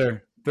names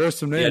there. There's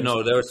some names. Yeah,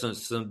 no, there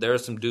are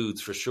some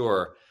dudes for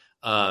sure.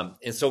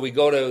 And so we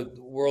go to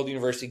World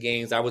University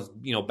Games. I was,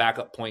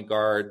 backup point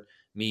guard.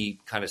 Me,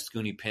 kind of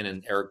Scooney Penn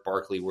and Eric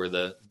Barkley were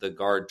the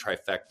guard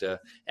trifecta.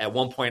 At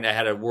one point, I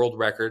had a world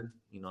record.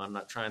 I'm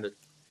not trying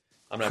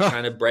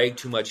to brag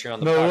too much here on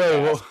the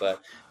podcast,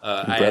 but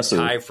I had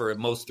tied for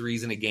most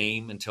threes in a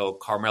game until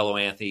Carmelo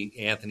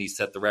Anthony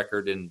set the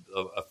record in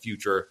a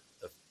future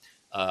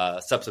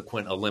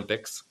subsequent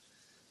Olympics.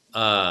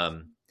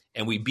 And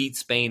we beat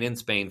Spain in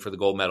Spain for the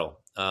gold medal.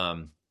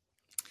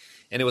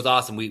 And it was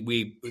awesome.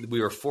 We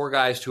were 4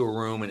 guys to a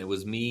room, and it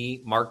was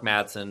me, Mark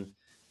Madsen,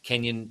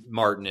 Kenyon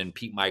Martin, and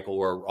Pete Michael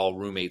were all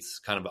roommates,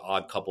 kind of an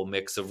odd couple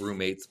mix of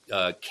roommates.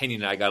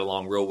 Kenyon and I got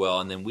along real well.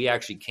 And then we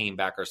actually came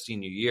back our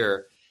senior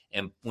year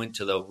and went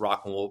to the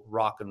Rock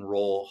and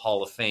Roll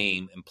Hall of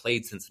Fame and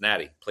played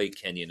Cincinnati, played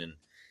Kenyon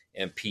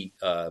and Pete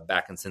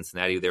back in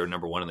Cincinnati. They were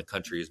number 1 in the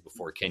country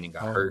before Kenyon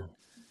got hurt.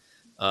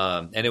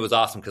 And it was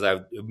awesome because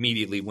I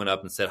immediately went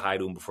up and said hi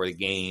to him before the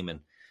game.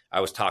 And I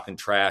was talking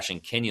trash,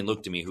 and Kenyon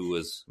looked at me,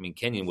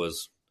 Kenyon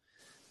was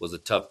a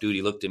tough dude.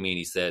 He looked at me and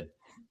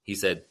he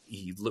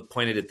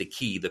pointed at the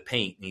key, the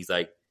paint, and he's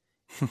like,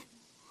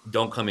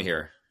 don't come in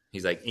here.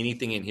 He's like,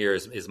 anything in here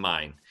is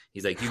mine.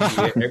 He's like,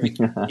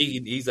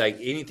 he's like,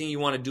 anything you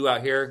want to do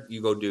out here,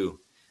 you go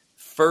do.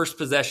 First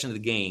possession of the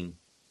game,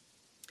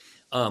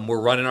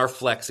 we're running our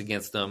flex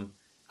against them.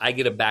 I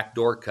get a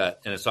backdoor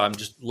cut, and so I'm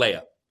just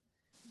layup.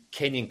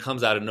 Kenyon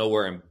comes out of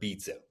nowhere and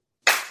beats it.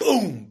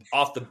 Boom!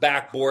 Off the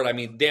backboard.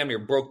 Damn near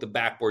broke the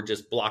backboard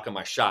just blocking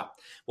my shot.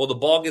 Well, the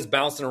ball gets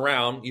bouncing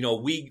around.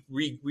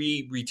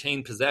 We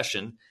retain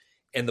possession,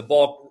 and the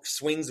ball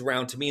swings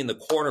around to me in the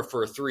corner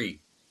for a 3.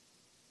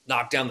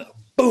 Knock down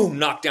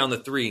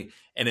the 3.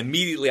 And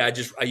immediately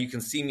you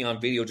can see me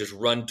on video just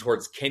run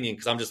towards Kenyon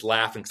because I'm just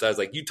laughing because I was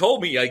like, you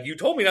told me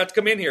not to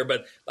come in here,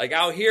 but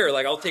out here,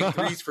 I'll take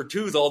 3s for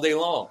 2s all day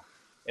long.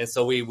 And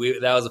so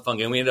that was a fun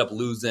game. We ended up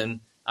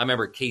losing. I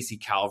remember Casey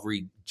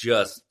Calvary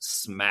just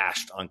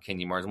smashed on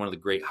Kenyon Martin. One of the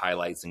great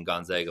highlights in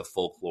Gonzaga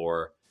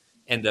folklore.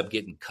 Ended up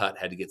getting cut,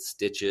 had to get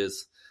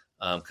stitches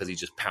because he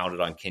just pounded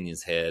on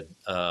Kenyon's head.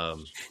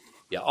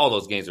 Yeah, all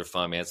those games are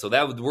fun, man. So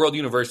the World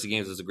University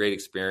Games was a great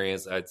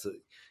experience. It's,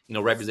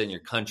 representing your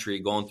country,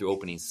 going through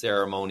opening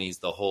ceremonies,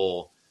 the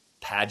whole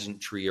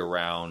pageantry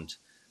around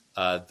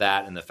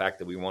that, and the fact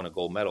that we won a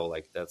gold medal.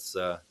 Like that's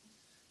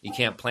you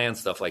can't plan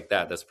stuff like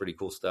that. That's pretty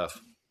cool stuff.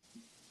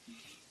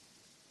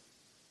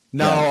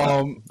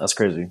 Now, that's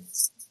crazy.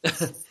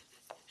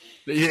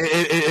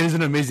 It is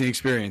an amazing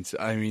experience.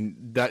 I mean,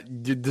 that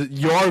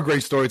you are a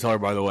great storyteller,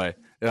 by the way.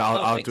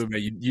 I'll have to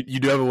admit, you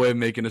do have a way of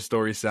making a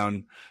story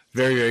sound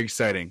very, very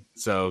exciting.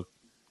 So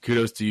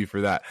kudos to you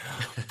for that.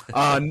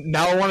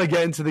 Now I want to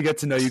get into the get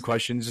to know you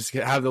questions. Just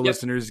have the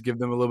listeners give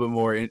them a little bit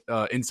more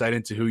insight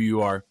into who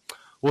you are.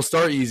 We'll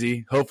start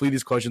easy. Hopefully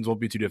these questions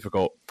won't be too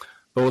difficult,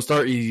 but we'll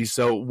start easy.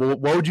 So what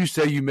would you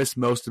say you miss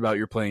most about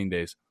your playing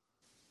days?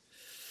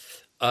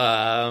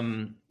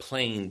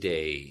 Playing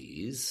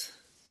days.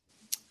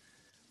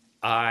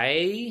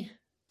 I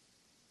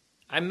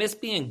miss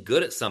being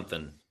good at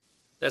something.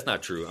 That's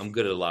not true. I'm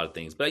good at a lot of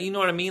things, but you know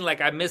what I mean?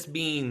 Like I miss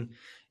being,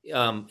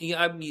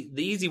 the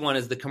easy one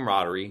is the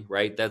camaraderie,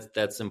 right?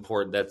 That's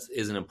important. That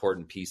is an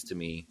important piece to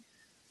me.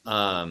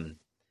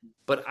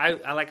 But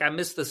I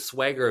miss the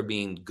swagger of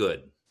being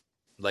good.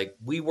 Like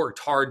we worked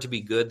hard to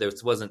be good.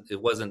 It wasn't,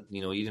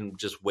 you didn't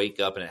just wake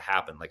up and it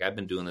happened. Like I've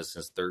been doing this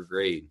since third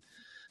grade.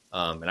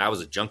 And I was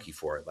a junkie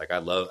for it. Like I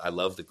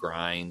love the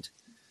grind.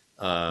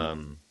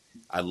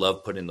 I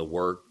love putting in the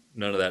work.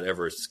 None of that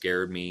ever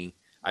scared me.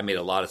 I made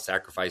a lot of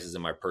sacrifices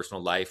in my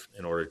personal life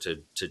in order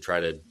to try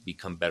to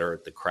become better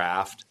at the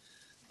craft.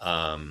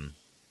 Those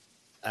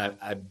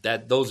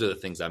are the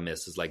things I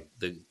miss is like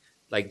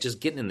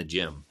just getting in the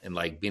gym and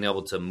like being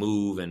able to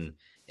move and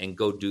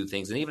go do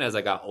things. And even as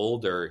I got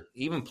older,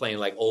 even playing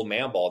like old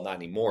man ball, not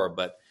anymore,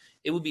 but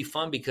it would be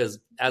fun because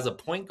as a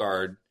point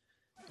guard,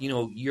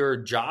 your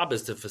job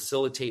is to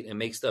facilitate and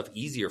make stuff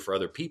easier for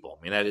other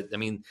people. I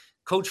mean,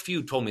 Coach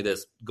Feud told me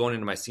this going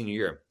into my senior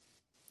year.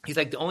 He's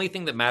like, the only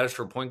thing that matters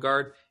for a point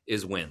guard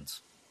is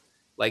wins.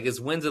 Like it's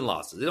wins and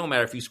losses. It don't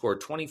matter if you score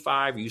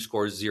 25 or you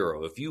score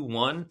 0. If you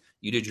won,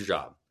 you did your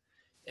job.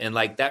 And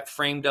like that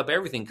framed up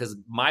everything because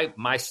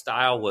my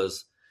style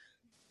was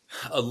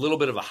a little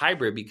bit of a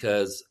hybrid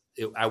because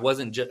I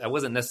wasn't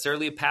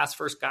necessarily a pass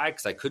first guy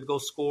because I could go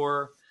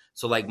score.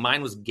 So like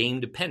mine was game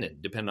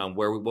dependent, depending on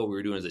what we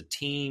were doing as a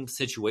team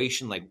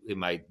situation. Like,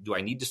 do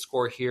I need to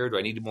score here? Do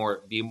I need to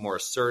be more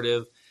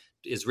assertive?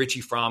 Is Richie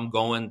Fromm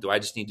going? Do I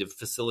just need to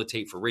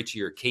facilitate for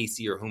Richie or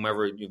Casey or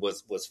whomever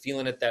was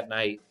feeling it that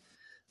night?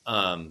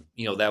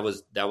 That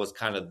was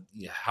kind of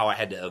how I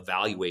had to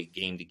evaluate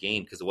game to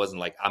game because it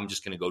wasn't like I'm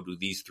just going to go do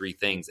these 3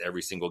 things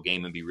every single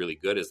game and be really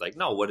good. It's like,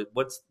 no,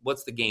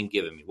 what's the game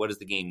giving me? What does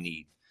the game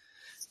need?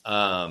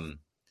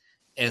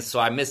 And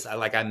so I miss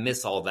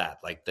all that,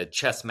 like the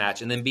chess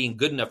match and then being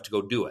good enough to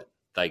go do it.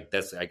 Like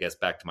that's, I guess,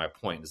 back to my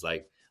point is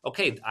like,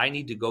 okay, I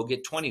need to go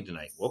get 20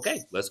 tonight.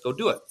 Okay, let's go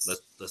do it.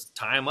 Let's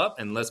tie them up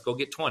and let's go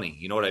get 20.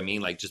 You know what I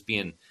mean? Like just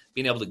being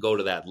able to go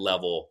to that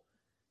level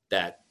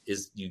that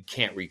is you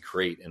can't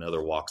recreate in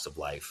other walks of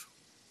life.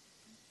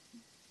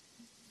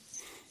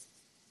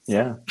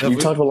 Yeah. You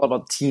talked a lot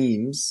about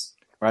teams,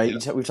 right?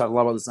 Yeah. We've talked a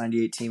lot about this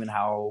 98 team and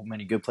how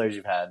many good players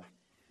you've had.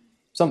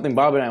 Something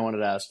Bob and I wanted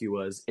to ask you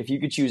was, if you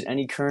could choose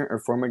any current or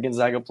former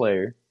Gonzaga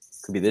player,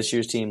 could be this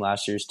year's team,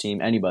 last year's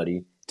team,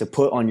 anybody, to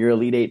put on your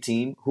Elite Eight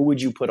team, who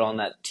would you put on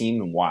that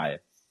team and why?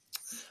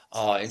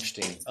 Oh,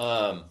 interesting.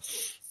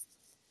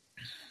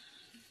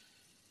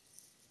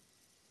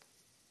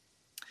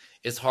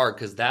 It's hard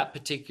because that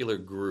particular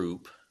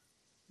group,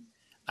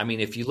 I mean,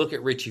 if you look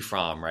at Richie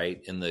Fromm, right,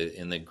 in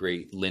the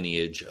great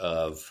lineage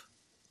of,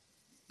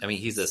 I mean,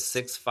 he's a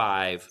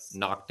 6'5"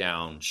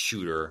 knockdown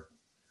shooter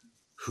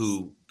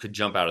who could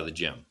jump out of the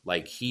gym.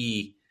 Like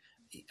he's,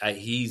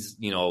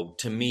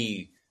 to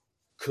me,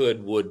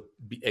 would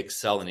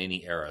excel in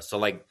any era. So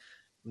like,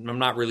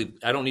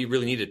 I don't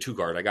really need a 2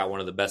 guard. I got one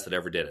of the best that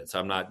ever did it. So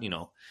I'm not,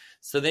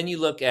 so then you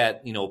look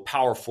at,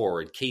 power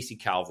forward, Casey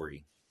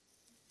Calvary.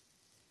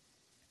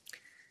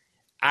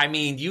 I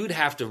mean, you'd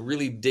have to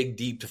really dig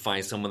deep to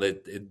find someone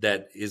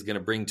that is going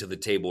to bring to the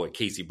table what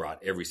Casey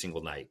brought every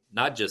single night.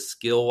 Not just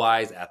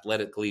skill-wise,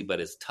 athletically, but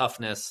his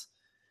toughness.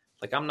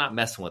 Like, I'm not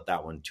messing with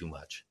that one too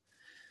much.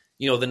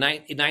 The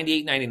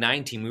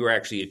 98-99 team, we were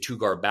actually a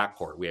 2-guard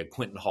backcourt. We had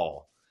Quentin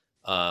Hall,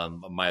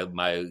 my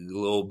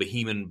little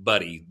Bohemian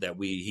buddy that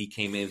he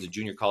came in as a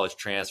junior college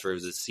transfer. It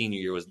was his senior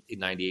year, was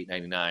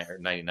 98-99 or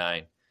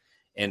 99.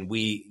 And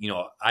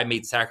I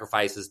made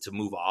sacrifices to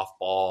move off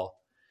ball.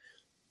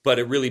 But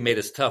it really made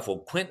us tough. Well,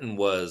 Quentin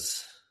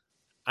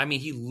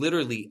he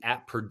literally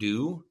at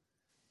Purdue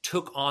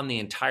took on the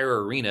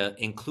entire arena,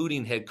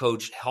 including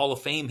Hall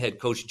of Fame head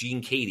coach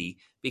Gene Cady,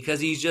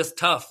 because he's just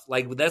tough.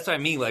 Like, that's what I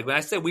mean. Like, when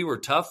I said we were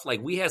tough,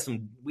 like we had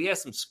some,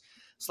 it's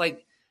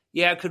like,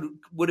 yeah,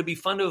 would it be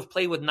fun to have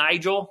played with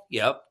Nigel?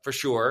 Yep, for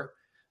sure.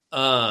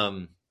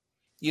 Obviously,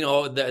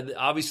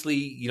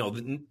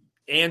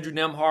 Andrew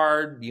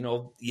Nemhard,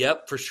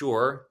 yep, for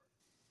sure.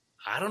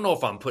 I don't know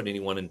if I'm putting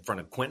anyone in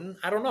front of Quentin.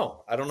 I don't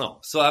know.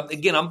 So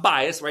again, I'm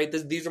biased, right?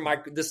 This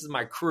is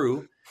my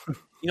crew.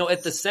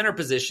 At the center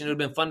position, it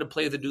would have been fun to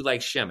play with a dude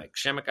like Shemek.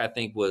 Shemek, I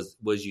think, was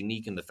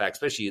unique in the fact,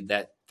 especially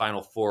that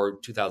Final Four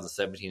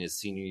 2017, his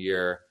senior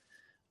year.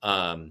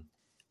 I'm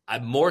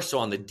more so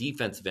on the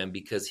defensive end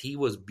because he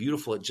was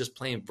beautiful at just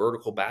playing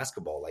vertical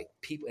basketball. Like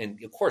people,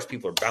 and of course,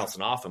 people are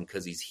bouncing off him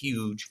because he's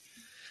huge.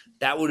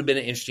 That would have been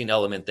an interesting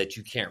element that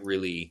you can't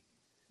really,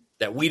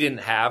 that we didn't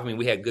have. I mean,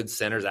 we had good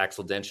centers,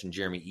 Axel Dench and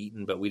Jeremy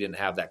Eaton, but we didn't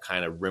have that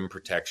kind of rim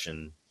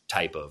protection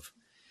type of.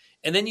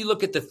 And then you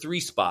look at the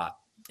 3 spot.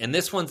 And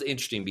this one's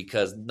interesting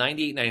because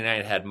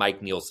 98-99 had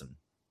Mike Nielsen.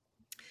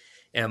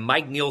 And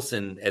Mike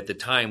Nielsen at the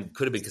time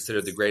could have been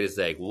considered the greatest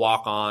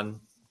walk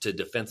on to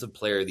Defensive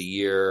Player of the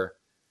Year.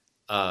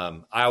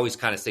 I always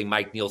kind of say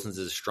Mike Nielsen's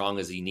as strong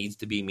as he needs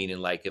to be, meaning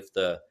like if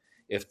the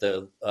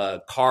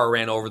car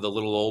ran over the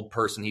little old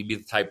person, he'd be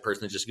the type of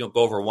person to just go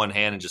over one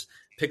hand and just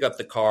pick up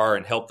the car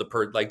and help the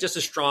person. Like just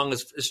as strong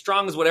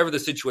as whatever the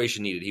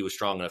situation needed. He was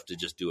strong enough to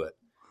just do it.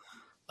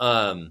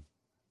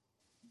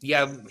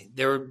 Yeah,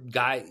 there were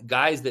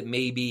guys that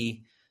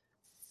maybe,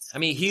 I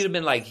mean, he'd have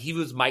been like, he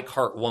was Mike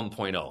Hart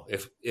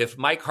 1.0. If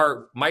Mike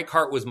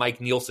Hart was Mike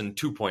Nielsen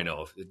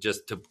 2.0,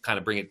 just to kind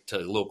of bring it to a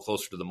little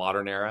closer to the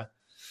modern era.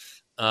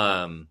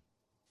 I'm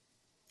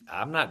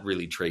not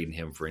really trading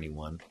him for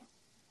anyone.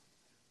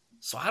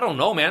 So I don't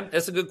know, man.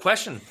 That's a good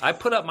question. I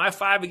put up my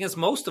 5 against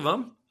most of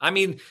them. I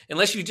mean,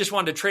 unless you just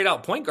wanted to trade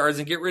out point guards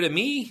and get rid of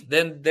me,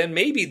 then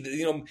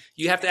maybe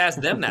you have to ask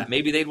them that.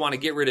 Maybe they'd want to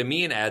get rid of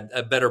me and add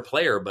a better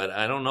player. But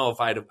I don't know if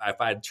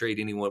I'd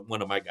trade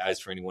one of my guys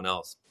for anyone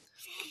else.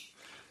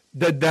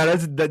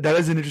 That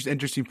is an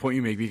interesting point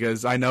you make,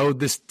 because I know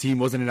this team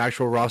wasn't an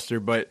actual roster,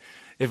 but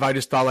if I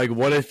just thought like,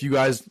 what if you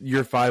guys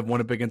your 5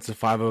 went up against the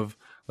 5 of,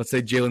 let's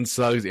say, Jalen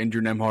Suggs,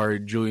 Andrew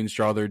Nemhard, Julian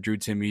Strawther, Drew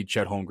Timme,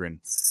 Chet Holmgren.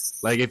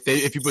 Like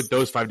if you put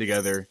those 5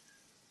 together,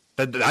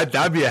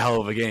 that'd be a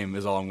hell of a game.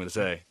 Is all I'm going to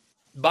say.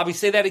 Bobby,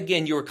 say that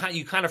again. You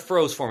kind of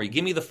froze for me.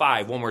 Give me the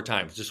 5 one more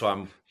time, just so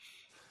I'm.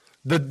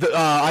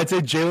 I'd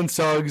say Jalen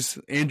Suggs,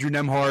 Andrew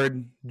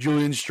Nemhard,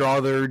 Julian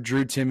Strawther,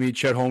 Drew Timme,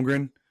 Chet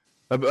Holmgren.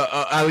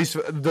 At least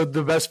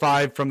the best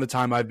 5 from the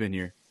time I've been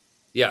here.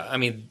 Yeah, I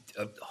mean,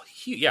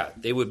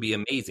 they would be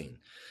amazing.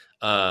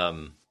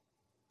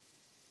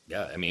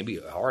 Yeah, I mean, it'd be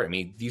hard. I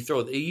mean,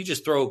 you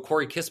just throw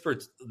Corey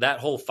Kispert, that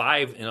whole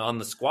 5 on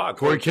the squad.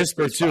 Corey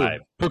Kispert too. 5.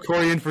 Put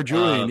Corey in for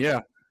Julian.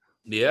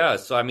 Yeah.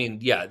 So I mean,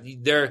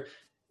 there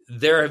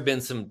have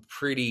been some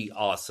pretty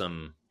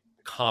awesome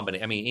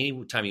combination. I mean,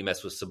 anytime you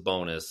mess with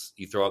Sabonis,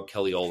 you throw out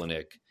Kelly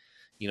Olynyk.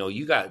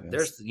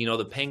 There's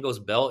the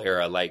Pangos Bell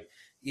era. Like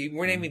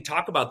we're not even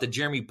talk about the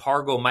Jeremy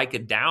Pargo, Micah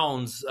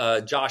Downs,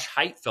 Josh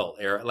Heitfeld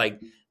era.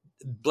 Like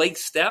Blake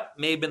Stepp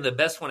may have been the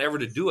best one ever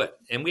to do it.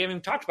 And we haven't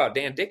even talked about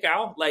Dan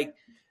Dickow. Like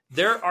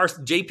there are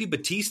JP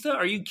Batista.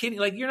 Are you kidding?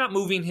 Like you're not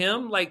moving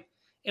him. Like,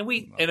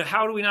 and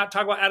how do we not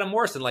talk about Adam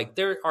Morrison? Like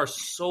there are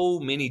so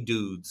many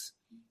dudes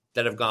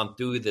that have gone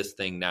through this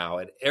thing now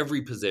at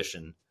every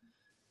position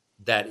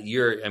that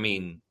you're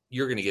going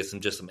to get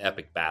some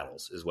epic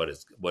battles is what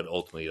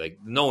ultimately, like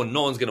no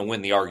one's going to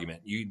win the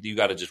argument. You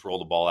got to just roll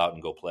the ball out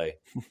and go play.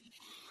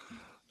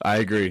 I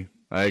agree.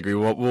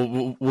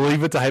 We'll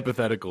leave it to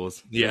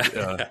hypotheticals.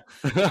 Yeah.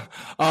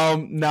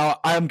 Now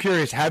I'm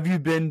curious. Have you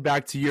been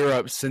back to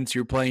Europe since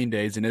your playing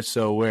days, and if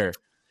so, where?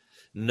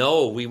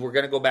 No, we were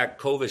going to go back.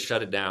 COVID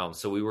shut it down,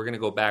 so we were going to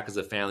go back as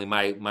a family.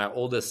 My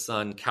oldest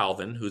son,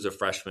 Calvin, who's a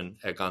freshman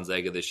at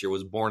Gonzaga this year,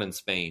 was born in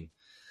Spain,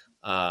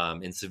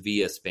 in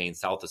Sevilla, Spain,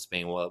 south of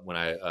Spain.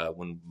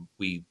 When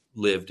we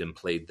lived and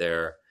played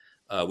there,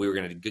 we were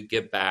going to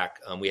get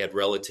back. We had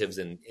relatives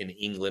in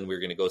England. We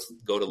were going to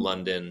go to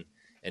London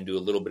and do a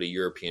little bit of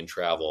European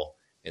travel,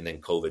 and then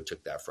COVID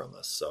took that from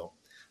us. So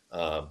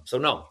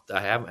no, I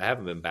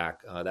haven't been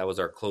back. That was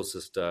our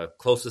closest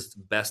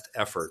best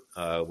effort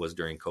was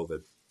during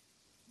COVID.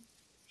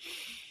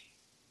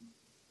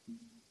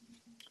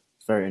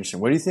 It's very interesting.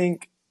 What do you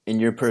think, in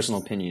your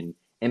personal opinion,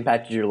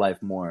 impacted your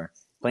life more,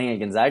 playing at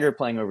Gonzaga or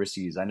playing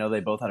overseas? I know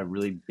they both had a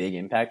really big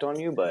impact on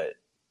you, but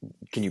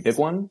can you pick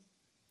one?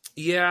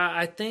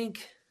 Yeah,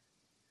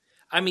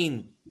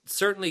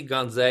 certainly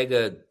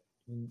Gonzaga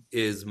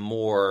is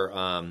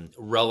more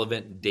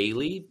relevant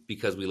daily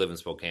because we live in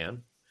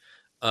Spokane.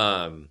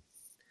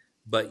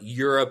 But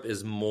Europe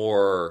is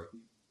more,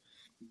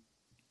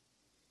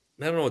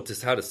 I don't know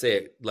how to say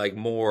it, like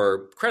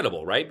more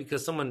credible, right?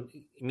 Because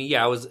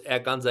I was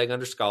at Gonzaga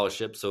under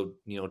scholarship. So,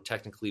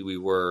 technically we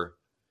were,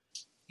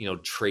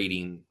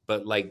 trading,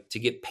 but like to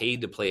get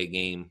paid to play a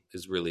game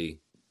is really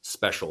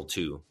special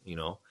too,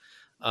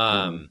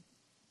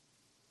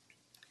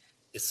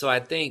 So I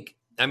think,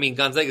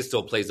 Gonzaga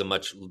still plays a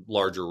much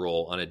larger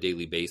role on a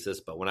daily basis.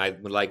 But when I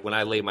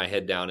lay my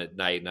head down at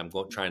night and I'm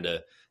trying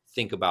to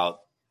think about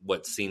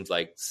what seems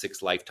like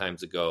 6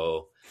 lifetimes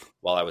ago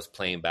while I was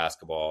playing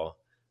basketball,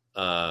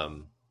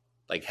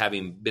 like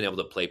having been able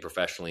to play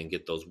professionally and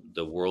get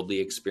the worldly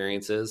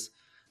experiences,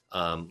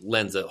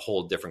 lends a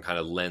whole different kind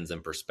of lens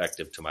and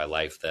perspective to my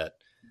life that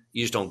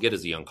you just don't get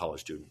as a young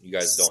college student. You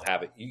guys don't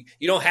have it.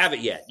 You don't have it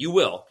yet. You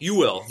will.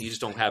 You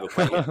just don't have it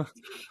quite yet.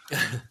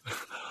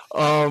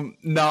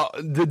 Now,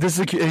 this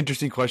is an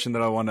interesting question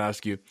that I want to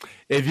ask you.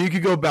 If you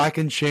could go back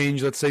and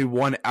change, let's say,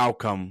 one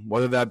outcome,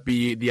 whether that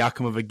be the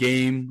outcome of a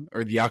game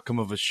or the outcome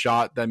of a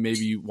shot that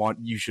maybe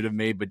you should have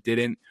made but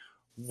didn't,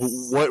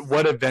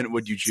 what event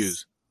would you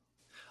choose?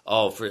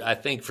 Oh, I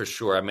think for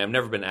sure. I mean, I've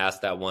never been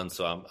asked that one,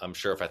 so I'm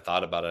sure if I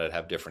thought about it, I'd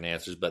have different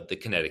answers. But the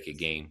Connecticut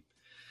game,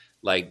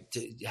 like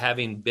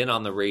having been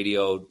on the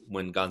radio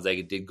when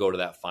Gonzaga did go to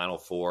that Final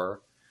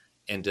Four,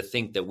 and to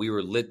think that we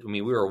were lit. I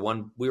mean, we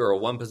were a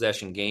one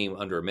possession game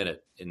under a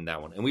minute in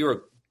that one, and we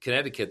were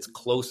Connecticut's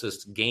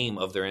closest game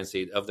of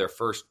their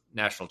first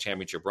national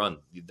championship run,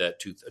 that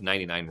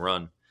 99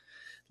 run.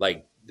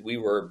 Like, we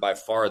were by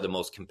far the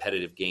most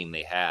competitive game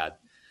they had.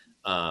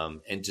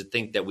 And to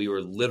think that we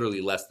were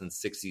literally less than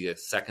 60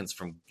 seconds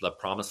from the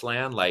promised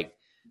land, like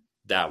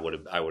I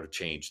would have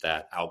changed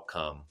that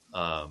outcome.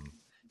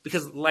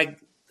 Because,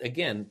 like,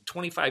 again,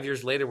 25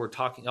 years later, we're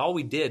talking, all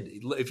we did,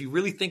 if you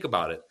really think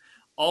about it,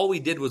 all we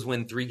did was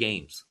win 3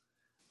 games.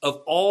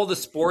 Of all the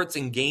sports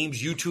and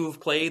games you two have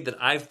played that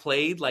I've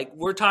played, like,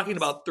 we're talking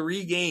about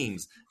 3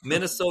 games: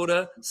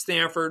 Minnesota,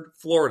 Stanford,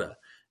 Florida,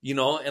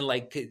 and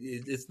like,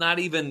 it's not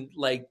even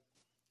like,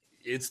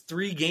 it's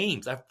 3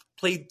 games. I've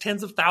played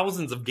tens of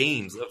thousands of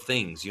games of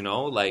things,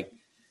 like,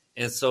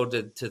 and so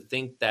to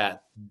think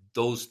that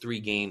those 3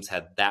 games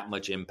had that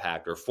much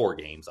impact, or 4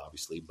 games,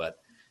 obviously, but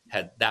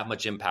had that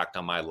much impact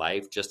on my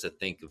life, just to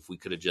think if we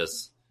could have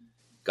just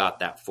got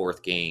that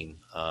 4th game,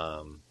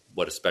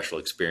 what a special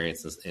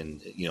experience.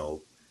 And,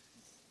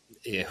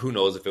 who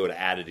knows if it would have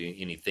added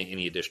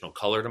any additional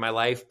color to my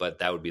life, but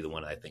that would be the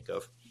one I think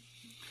of.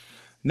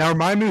 Now,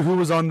 remind me who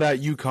was on that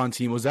UConn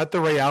team. Was that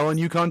the Ray Allen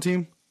UConn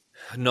team?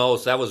 No,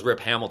 so that was Rip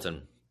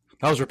Hamilton.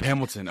 That was Rip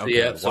Hamilton. Okay,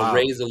 yeah, so wow.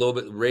 Ray's a little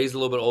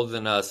bit older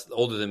than us,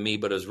 older than me,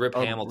 but it was Rip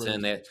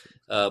Hamilton. That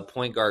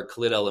point guard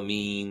Khalid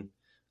El-Amin,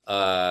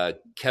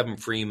 Kevin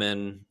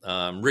Freeman,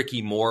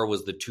 Ricky Moore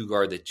was the 2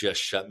 guard that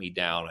just shut me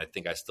down. I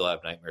think I still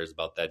have nightmares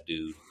about that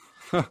dude.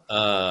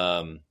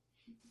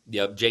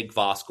 Jake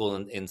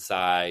Voskuhl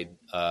inside.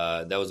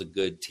 That was a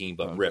good team,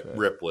 but okay.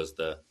 Rip was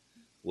the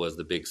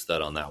big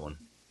stud on that one.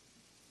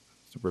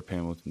 It's the Rip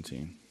Hamilton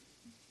team.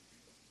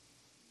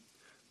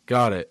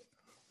 Got it.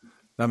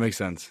 That makes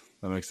sense.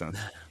 I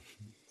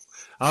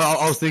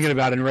was thinking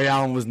about it, and Ray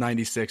Allen was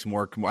 96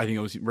 more. I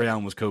think Ray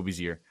Allen was Kobe's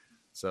year.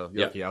 So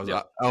I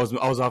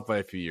was off by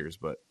a few years,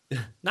 but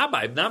not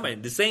by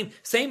the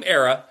same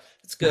era.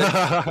 It's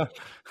good.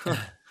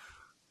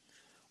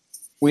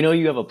 We know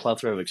you have a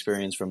plethora of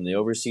experience from the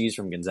overseas,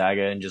 from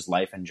Gonzaga, and just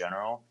life in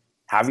general.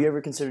 Have you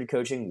ever considered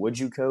coaching? Would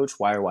you coach?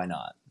 Why or why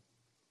not?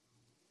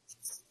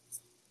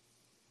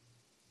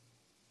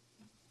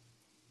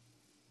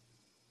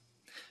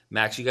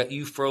 Max,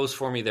 you froze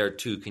for me there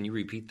too. Can you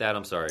repeat that?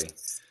 I'm sorry.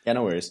 Yeah,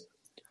 no worries.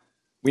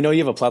 We know you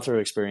have a plethora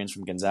of experience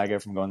from Gonzaga,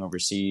 from going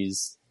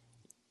overseas,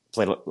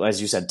 played,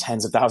 as you said,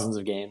 tens of thousands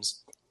of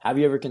games. Have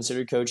you ever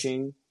considered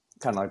coaching?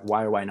 Kind of like,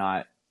 why or why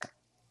not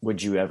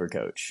would you ever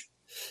coach?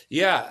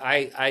 Yeah,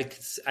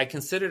 I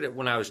considered it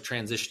when I was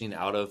transitioning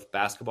out of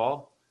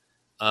basketball,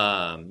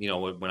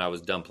 when I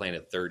was done playing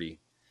at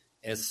 30.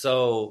 And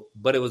so,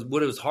 but it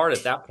was hard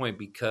at that point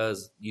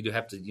because you do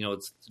have to,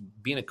 it's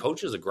being a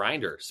coach is a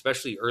grinder,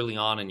 especially early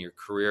on in your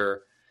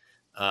career.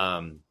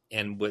 And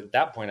at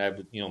that point I,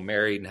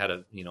 married and had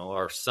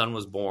our son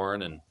was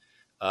born, and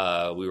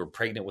we were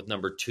pregnant with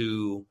number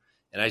 2,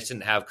 and I just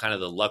didn't have kind of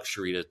the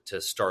luxury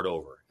to start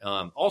over.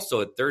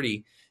 Also at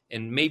 30,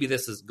 and maybe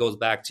this goes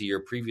back to your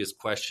previous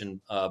question,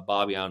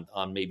 Bobby, on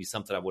maybe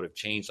something I would have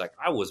changed. Like,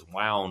 I was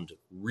wound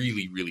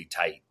really, really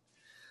tight.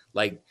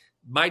 Like,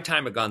 my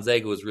time at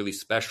Gonzaga was really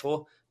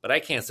special, but I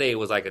can't say it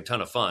was like a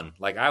ton of fun.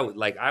 Like, I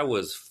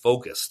was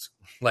focused,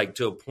 like,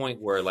 to a point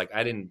where, like,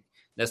 I didn't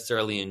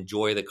necessarily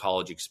enjoy the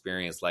college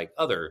experience like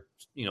other,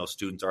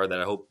 students are,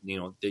 that I hope,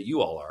 that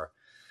you all are.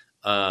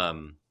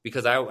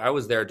 Because I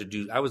was there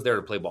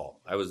to play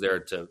ball. I was there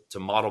to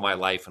model my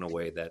life in a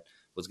way that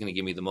was going to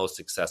give me the most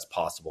success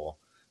possible,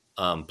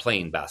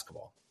 playing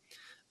basketball.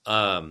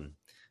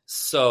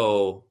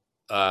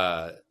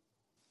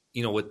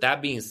 With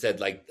that being said,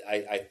 like,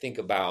 I think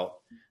about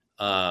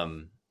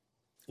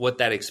what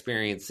that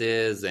experience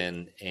is,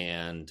 and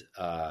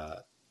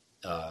how,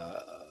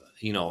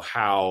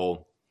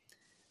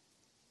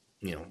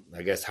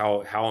 I guess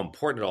how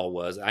important it all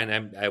was.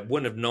 And I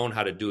wouldn't have known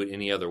how to do it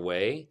any other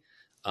way.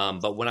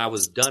 But when I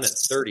was done at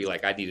 30,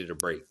 like, I needed a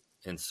break.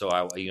 And so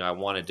I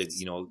wanted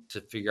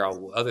to figure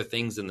out other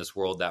things in this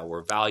world that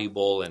were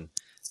valuable, and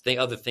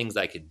other things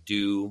I could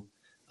do.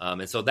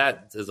 And so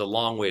that is a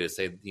long way to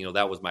say,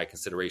 that was my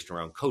consideration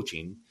around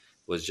coaching,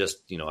 was just,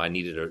 I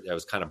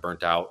was kind of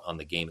burnt out on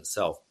the game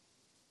itself.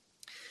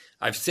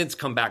 I've since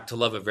come back to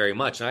love it very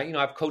much. And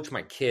I've coached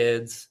my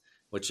kids,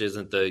 which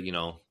isn't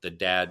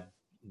the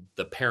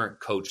parent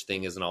coach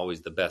thing isn't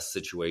always the best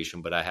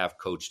situation, but I have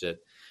coached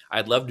it.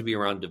 I'd love to be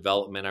around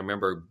development. I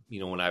remember,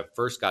 when I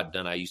first got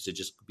done, I used to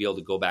just be able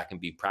to go back and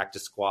be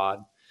practice squad.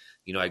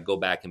 I'd go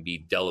back and be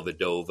Della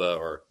Vadova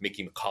or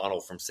Mickey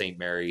McConnell from St.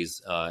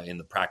 Mary's in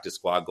the practice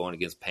squad going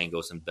against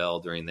Pangos and Bell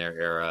during their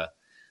era.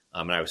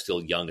 And I was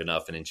still young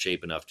enough and in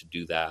shape enough to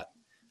do that.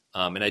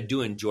 And I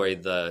do enjoy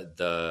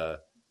the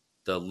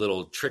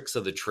little tricks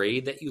of the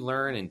trade that you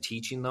learn in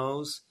teaching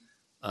those.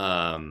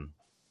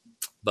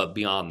 But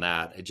beyond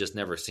that, it just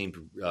never seemed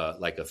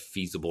like a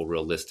feasible,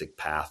 realistic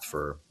path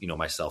for,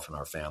 myself and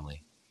our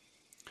family.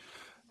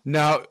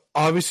 Now,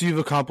 obviously, you've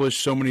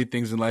accomplished so many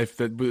things in life,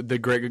 the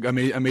great,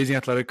 amazing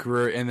athletic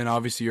career, and then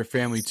obviously your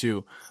family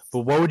too.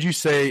 But what would you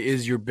say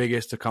is your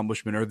biggest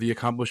accomplishment, or the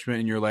accomplishment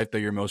in your life that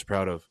you're most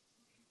proud of?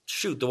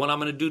 Shoot, the one I'm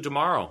going to do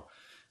tomorrow.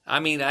 I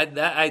mean, that's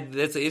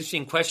an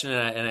interesting question,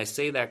 and I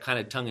say that kind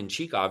of tongue in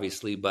cheek,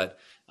 obviously, but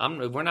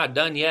we're not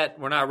done yet.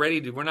 We're not ready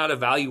to. We're not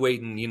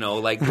evaluating.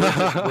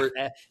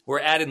 We're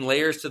adding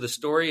layers to the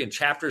story and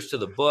chapters to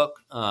the book.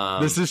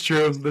 This is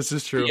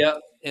true. Yeah,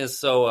 and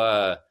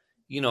so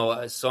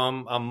so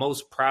I'm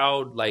most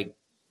proud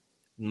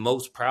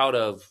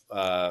of.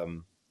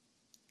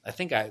 I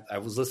think I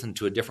was listening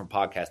to a different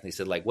podcast, and they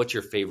said, like, what's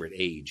your favorite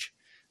age?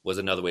 Was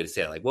another way to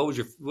say it. Like, what's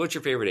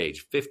your favorite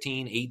age?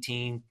 15,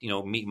 18,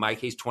 my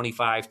case,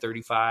 25,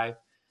 35.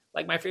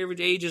 Like, my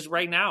favorite age is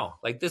right now.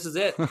 Like, this is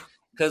it.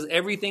 Because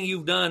everything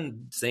you've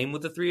done, same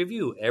with the three of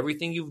you,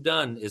 everything you've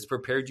done is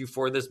prepared you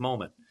for this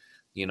moment.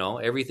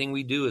 Everything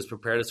we do is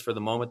prepared us for the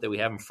moment that we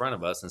have in front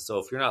of us. And so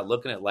if you're not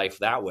looking at life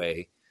that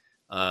way,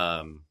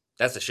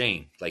 that's a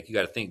shame. Like, you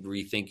got to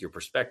rethink your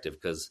perspective,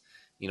 because,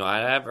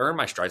 I've earned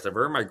my stripes. I've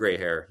earned my gray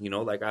hair,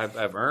 like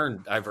I've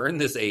earned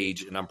this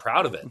age, and I'm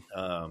proud of it.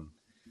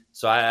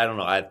 So I don't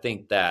know. I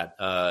think that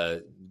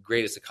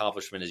greatest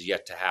accomplishment is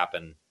yet to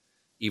happen,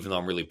 even though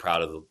I'm really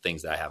proud of the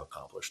things that I have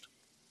accomplished.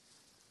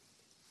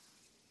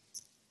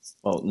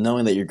 Well,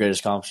 knowing that your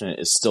greatest accomplishment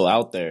is still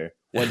out there,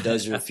 what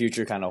does your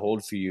future kind of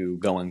hold for you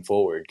going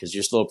forward? Because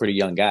you're still a pretty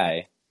young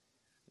guy.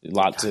 A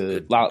lot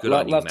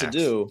left to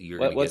do.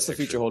 What's the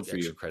future hold for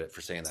you? Credit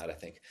for saying that, I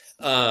think.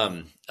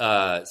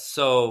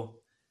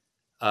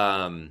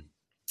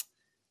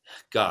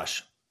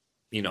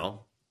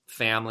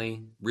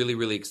 Family, really,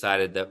 really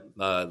excited that,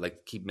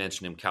 like keep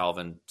mentioning him,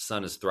 Calvin,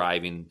 son is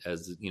thriving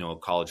as, a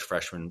college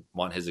freshman,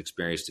 want his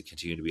experience to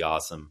continue to be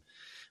awesome.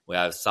 We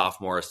have a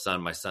sophomore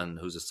son, my son,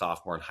 who's a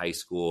sophomore in high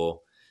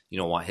school,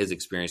 want his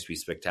experience to be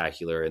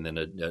spectacular. And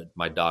then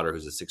my daughter,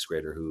 who's a sixth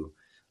grader, who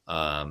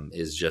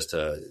is just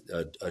a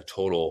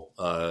total,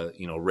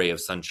 ray of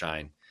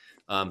sunshine.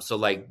 So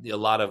like a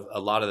lot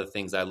of the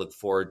things I look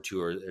forward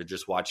to are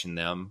just watching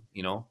them,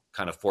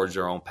 kind of forge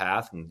their own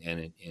path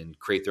and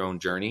create their own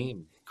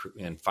journey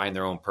and find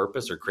their own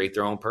purpose or create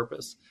their own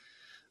purpose.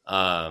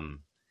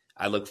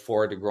 I look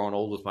forward to growing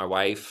old with my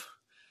wife.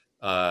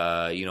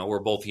 We're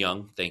both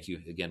young. Thank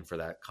you again for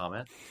that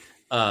comment.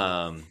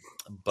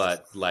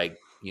 But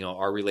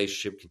our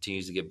relationship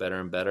continues to get better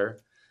and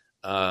better.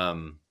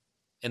 And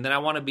then I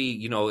want to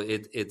be,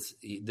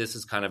 this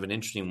is kind of an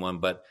interesting one,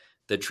 but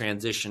the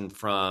transition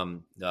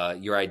from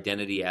your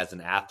identity as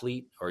an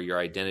athlete or your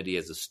identity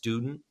as a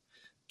student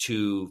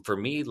to, for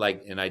me,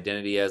 like an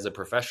identity as a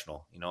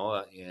professional,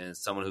 and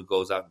someone who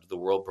goes out into the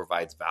world,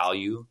 provides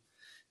value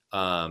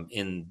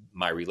in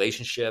my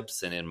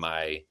relationships and in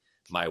my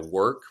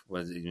work,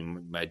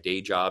 in my day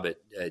job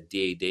at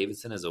D.A.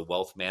 Davidson as a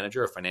wealth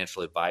manager, a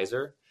financial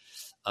advisor,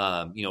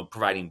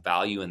 providing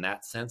value in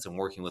that sense and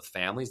working with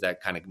families.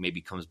 That kind of maybe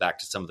comes back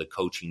to some of the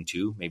coaching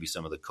too. Maybe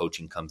some of the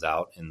coaching comes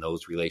out in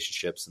those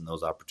relationships and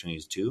those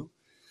opportunities too.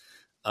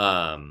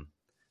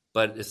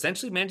 But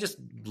essentially, man, just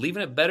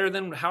leaving it better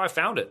than how I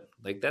found it.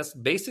 Like, that's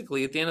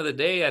basically, at the end of the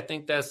day, I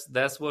think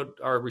that's what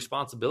our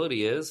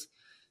responsibility is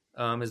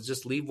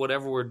just leave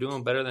whatever we're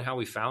doing better than how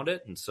we found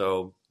it. And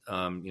so,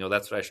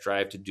 that's what I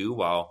strive to do,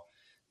 while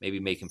maybe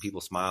making people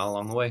smile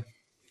along the way.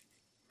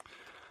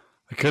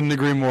 I couldn't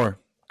agree more.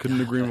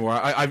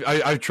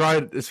 I've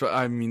tried this.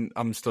 I mean,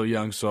 I'm still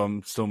young, so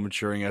I'm still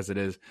maturing as it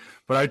is.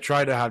 But I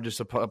try to have just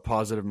a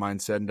positive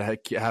mindset and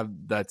to have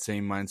that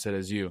same mindset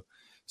as you.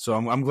 So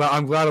I'm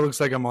glad it looks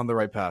like I'm on the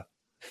right path.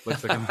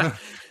 Looks like I'm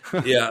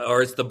yeah,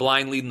 or it's the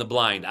blind leading the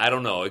blind. I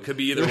don't know. It could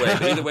be either way.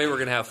 But either way, we're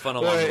gonna have fun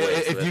along the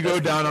way. If you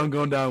go down, I'm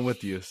going down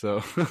with you.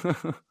 So.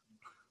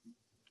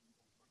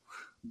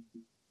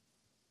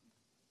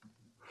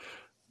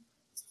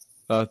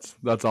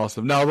 That's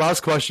awesome. Now, last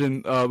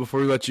question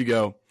before we let you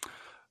go.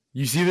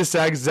 You see the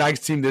Zags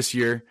team this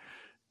year.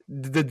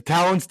 The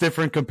talent's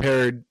different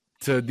compared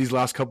to these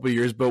last couple of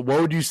years, but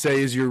what would you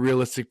say is your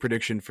realistic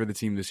prediction for the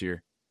team this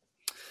year?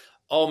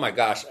 Oh my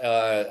gosh.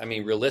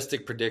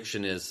 Realistic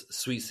prediction is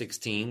Sweet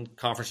 16,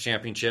 conference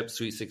championship,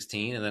 Sweet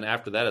 16. And then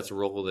after that, it's a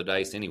roll of the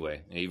dice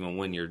anyway, even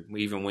when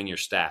you're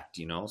stacked,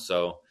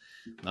 So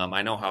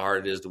I know how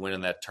hard it is to win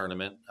in that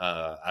tournament.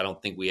 I don't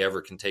think we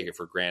ever can take it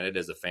for granted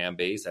as a fan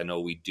base. I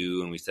know we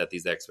do, and we set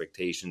these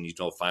expectations,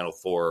 Final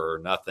Four or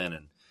nothing.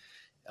 And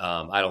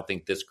I don't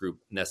think this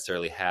group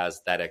necessarily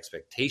has that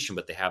expectation,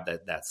 but they have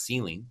that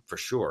ceiling for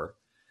sure.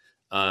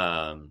 It's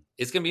going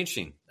to be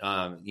interesting.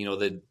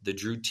 The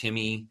Drew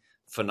Timme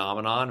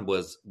phenomenon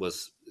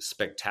was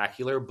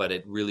spectacular, but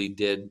it really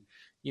did,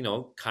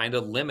 kind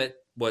of limit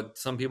what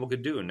some people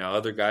could do. Now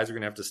other guys are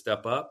going to have to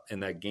step up,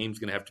 and that game's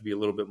going to have to be a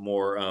little bit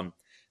more.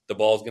 The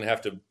ball's going to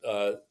have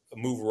to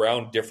move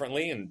around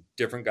differently, and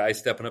different guys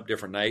stepping up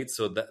different nights.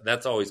 So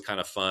that's always kind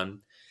of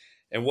fun.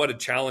 And what a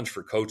challenge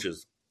for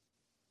coaches,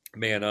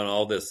 man, on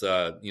all this,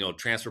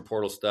 transfer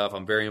portal stuff.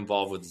 I'm very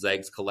involved with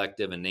Zags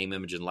Collective and Name,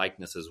 Image, and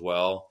Likeness as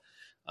well.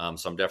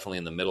 So I'm definitely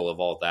in the middle of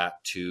all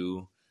that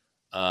too.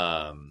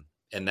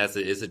 And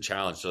is a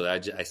challenge. So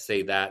I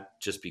say that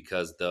just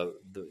because the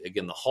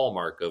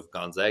hallmark of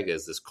Gonzaga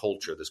is this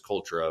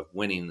culture of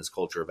winning, this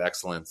culture of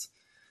excellence,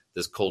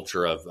 this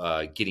culture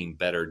of getting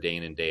better day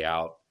in and day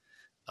out.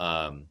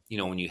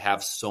 When you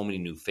have so many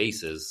new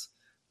faces,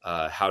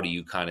 how do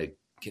you kind of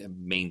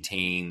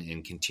maintain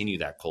and continue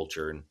that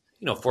culture? And,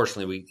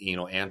 fortunately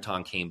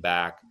Anton came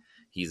back.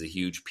 He's a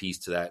huge piece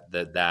to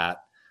that.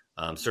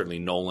 Certainly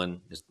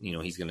Nolan is,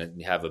 he's going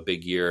to have a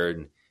big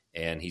year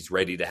and he's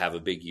ready to have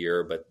a big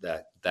year, but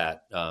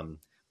that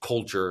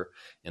culture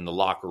in the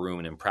locker room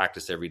and in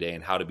practice every day,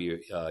 and how to be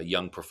a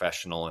young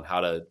professional and how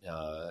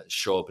to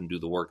show up and do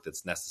the work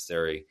that's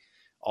necessary,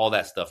 all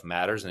that stuff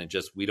matters. And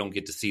we don't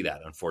get to see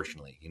that,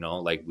 unfortunately,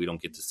 we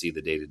don't get to see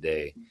the day to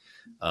day.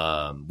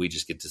 We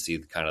just get to see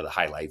kind of the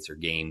highlights or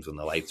games when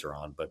the lights are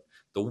on, but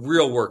the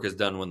real work is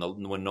done when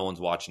no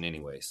one's watching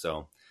anyway.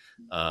 So,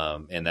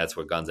 and that's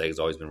what Gonzaga has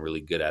always been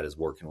really good at, is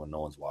working when no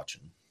one's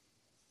watching.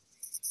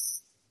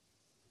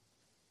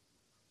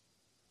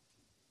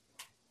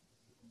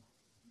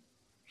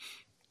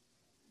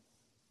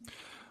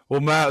 Well,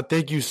 Matt,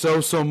 thank you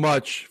so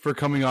much for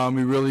coming on.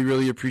 We really,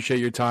 really appreciate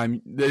your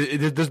time.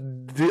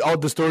 All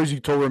the stories you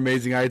told were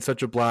amazing. I had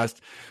such a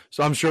blast.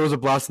 So I'm sure it was a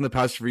blast in the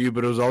past for you,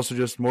 but it was also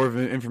just more of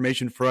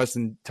information for us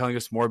and telling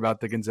us more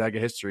about the Gonzaga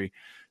history.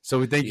 So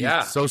we thank you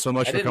so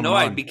much for coming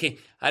on.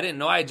 I didn't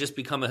know I had just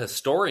become a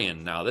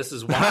historian now. This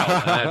is wild.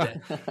 I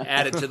had to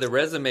add it to the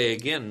resume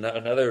again.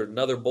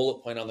 Another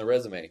bullet point on the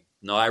resume.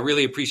 No, I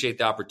really appreciate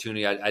the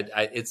opportunity.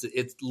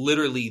 It's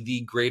literally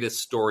the greatest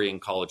story in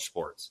college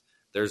sports.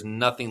 There's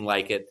nothing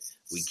like it.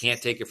 We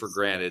can't take it for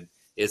granted.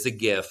 It's a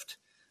gift.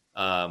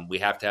 We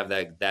have to have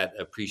that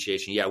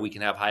appreciation. Yeah, we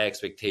can have high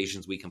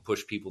expectations. We can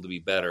push people to be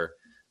better.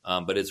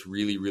 But it's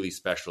really, really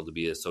special to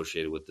be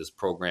associated with this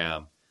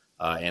program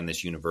and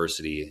this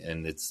university.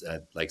 And it's,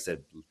 like I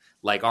said,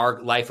 like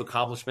our life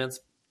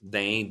accomplishments,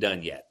 they ain't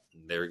done yet.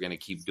 They're going to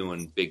keep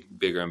doing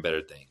bigger and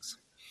better things.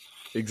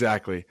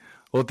 Exactly.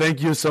 Well,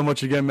 thank you so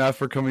much again, Matt,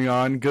 for coming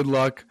on. Good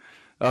luck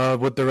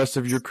with the rest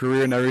of your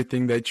career and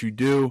everything that you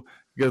do.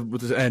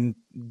 And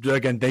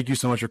again, thank you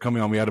so much for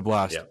coming on. We had a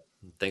blast. Yeah.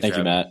 Thank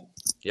you, Matt.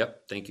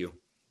 Yep. Thank you.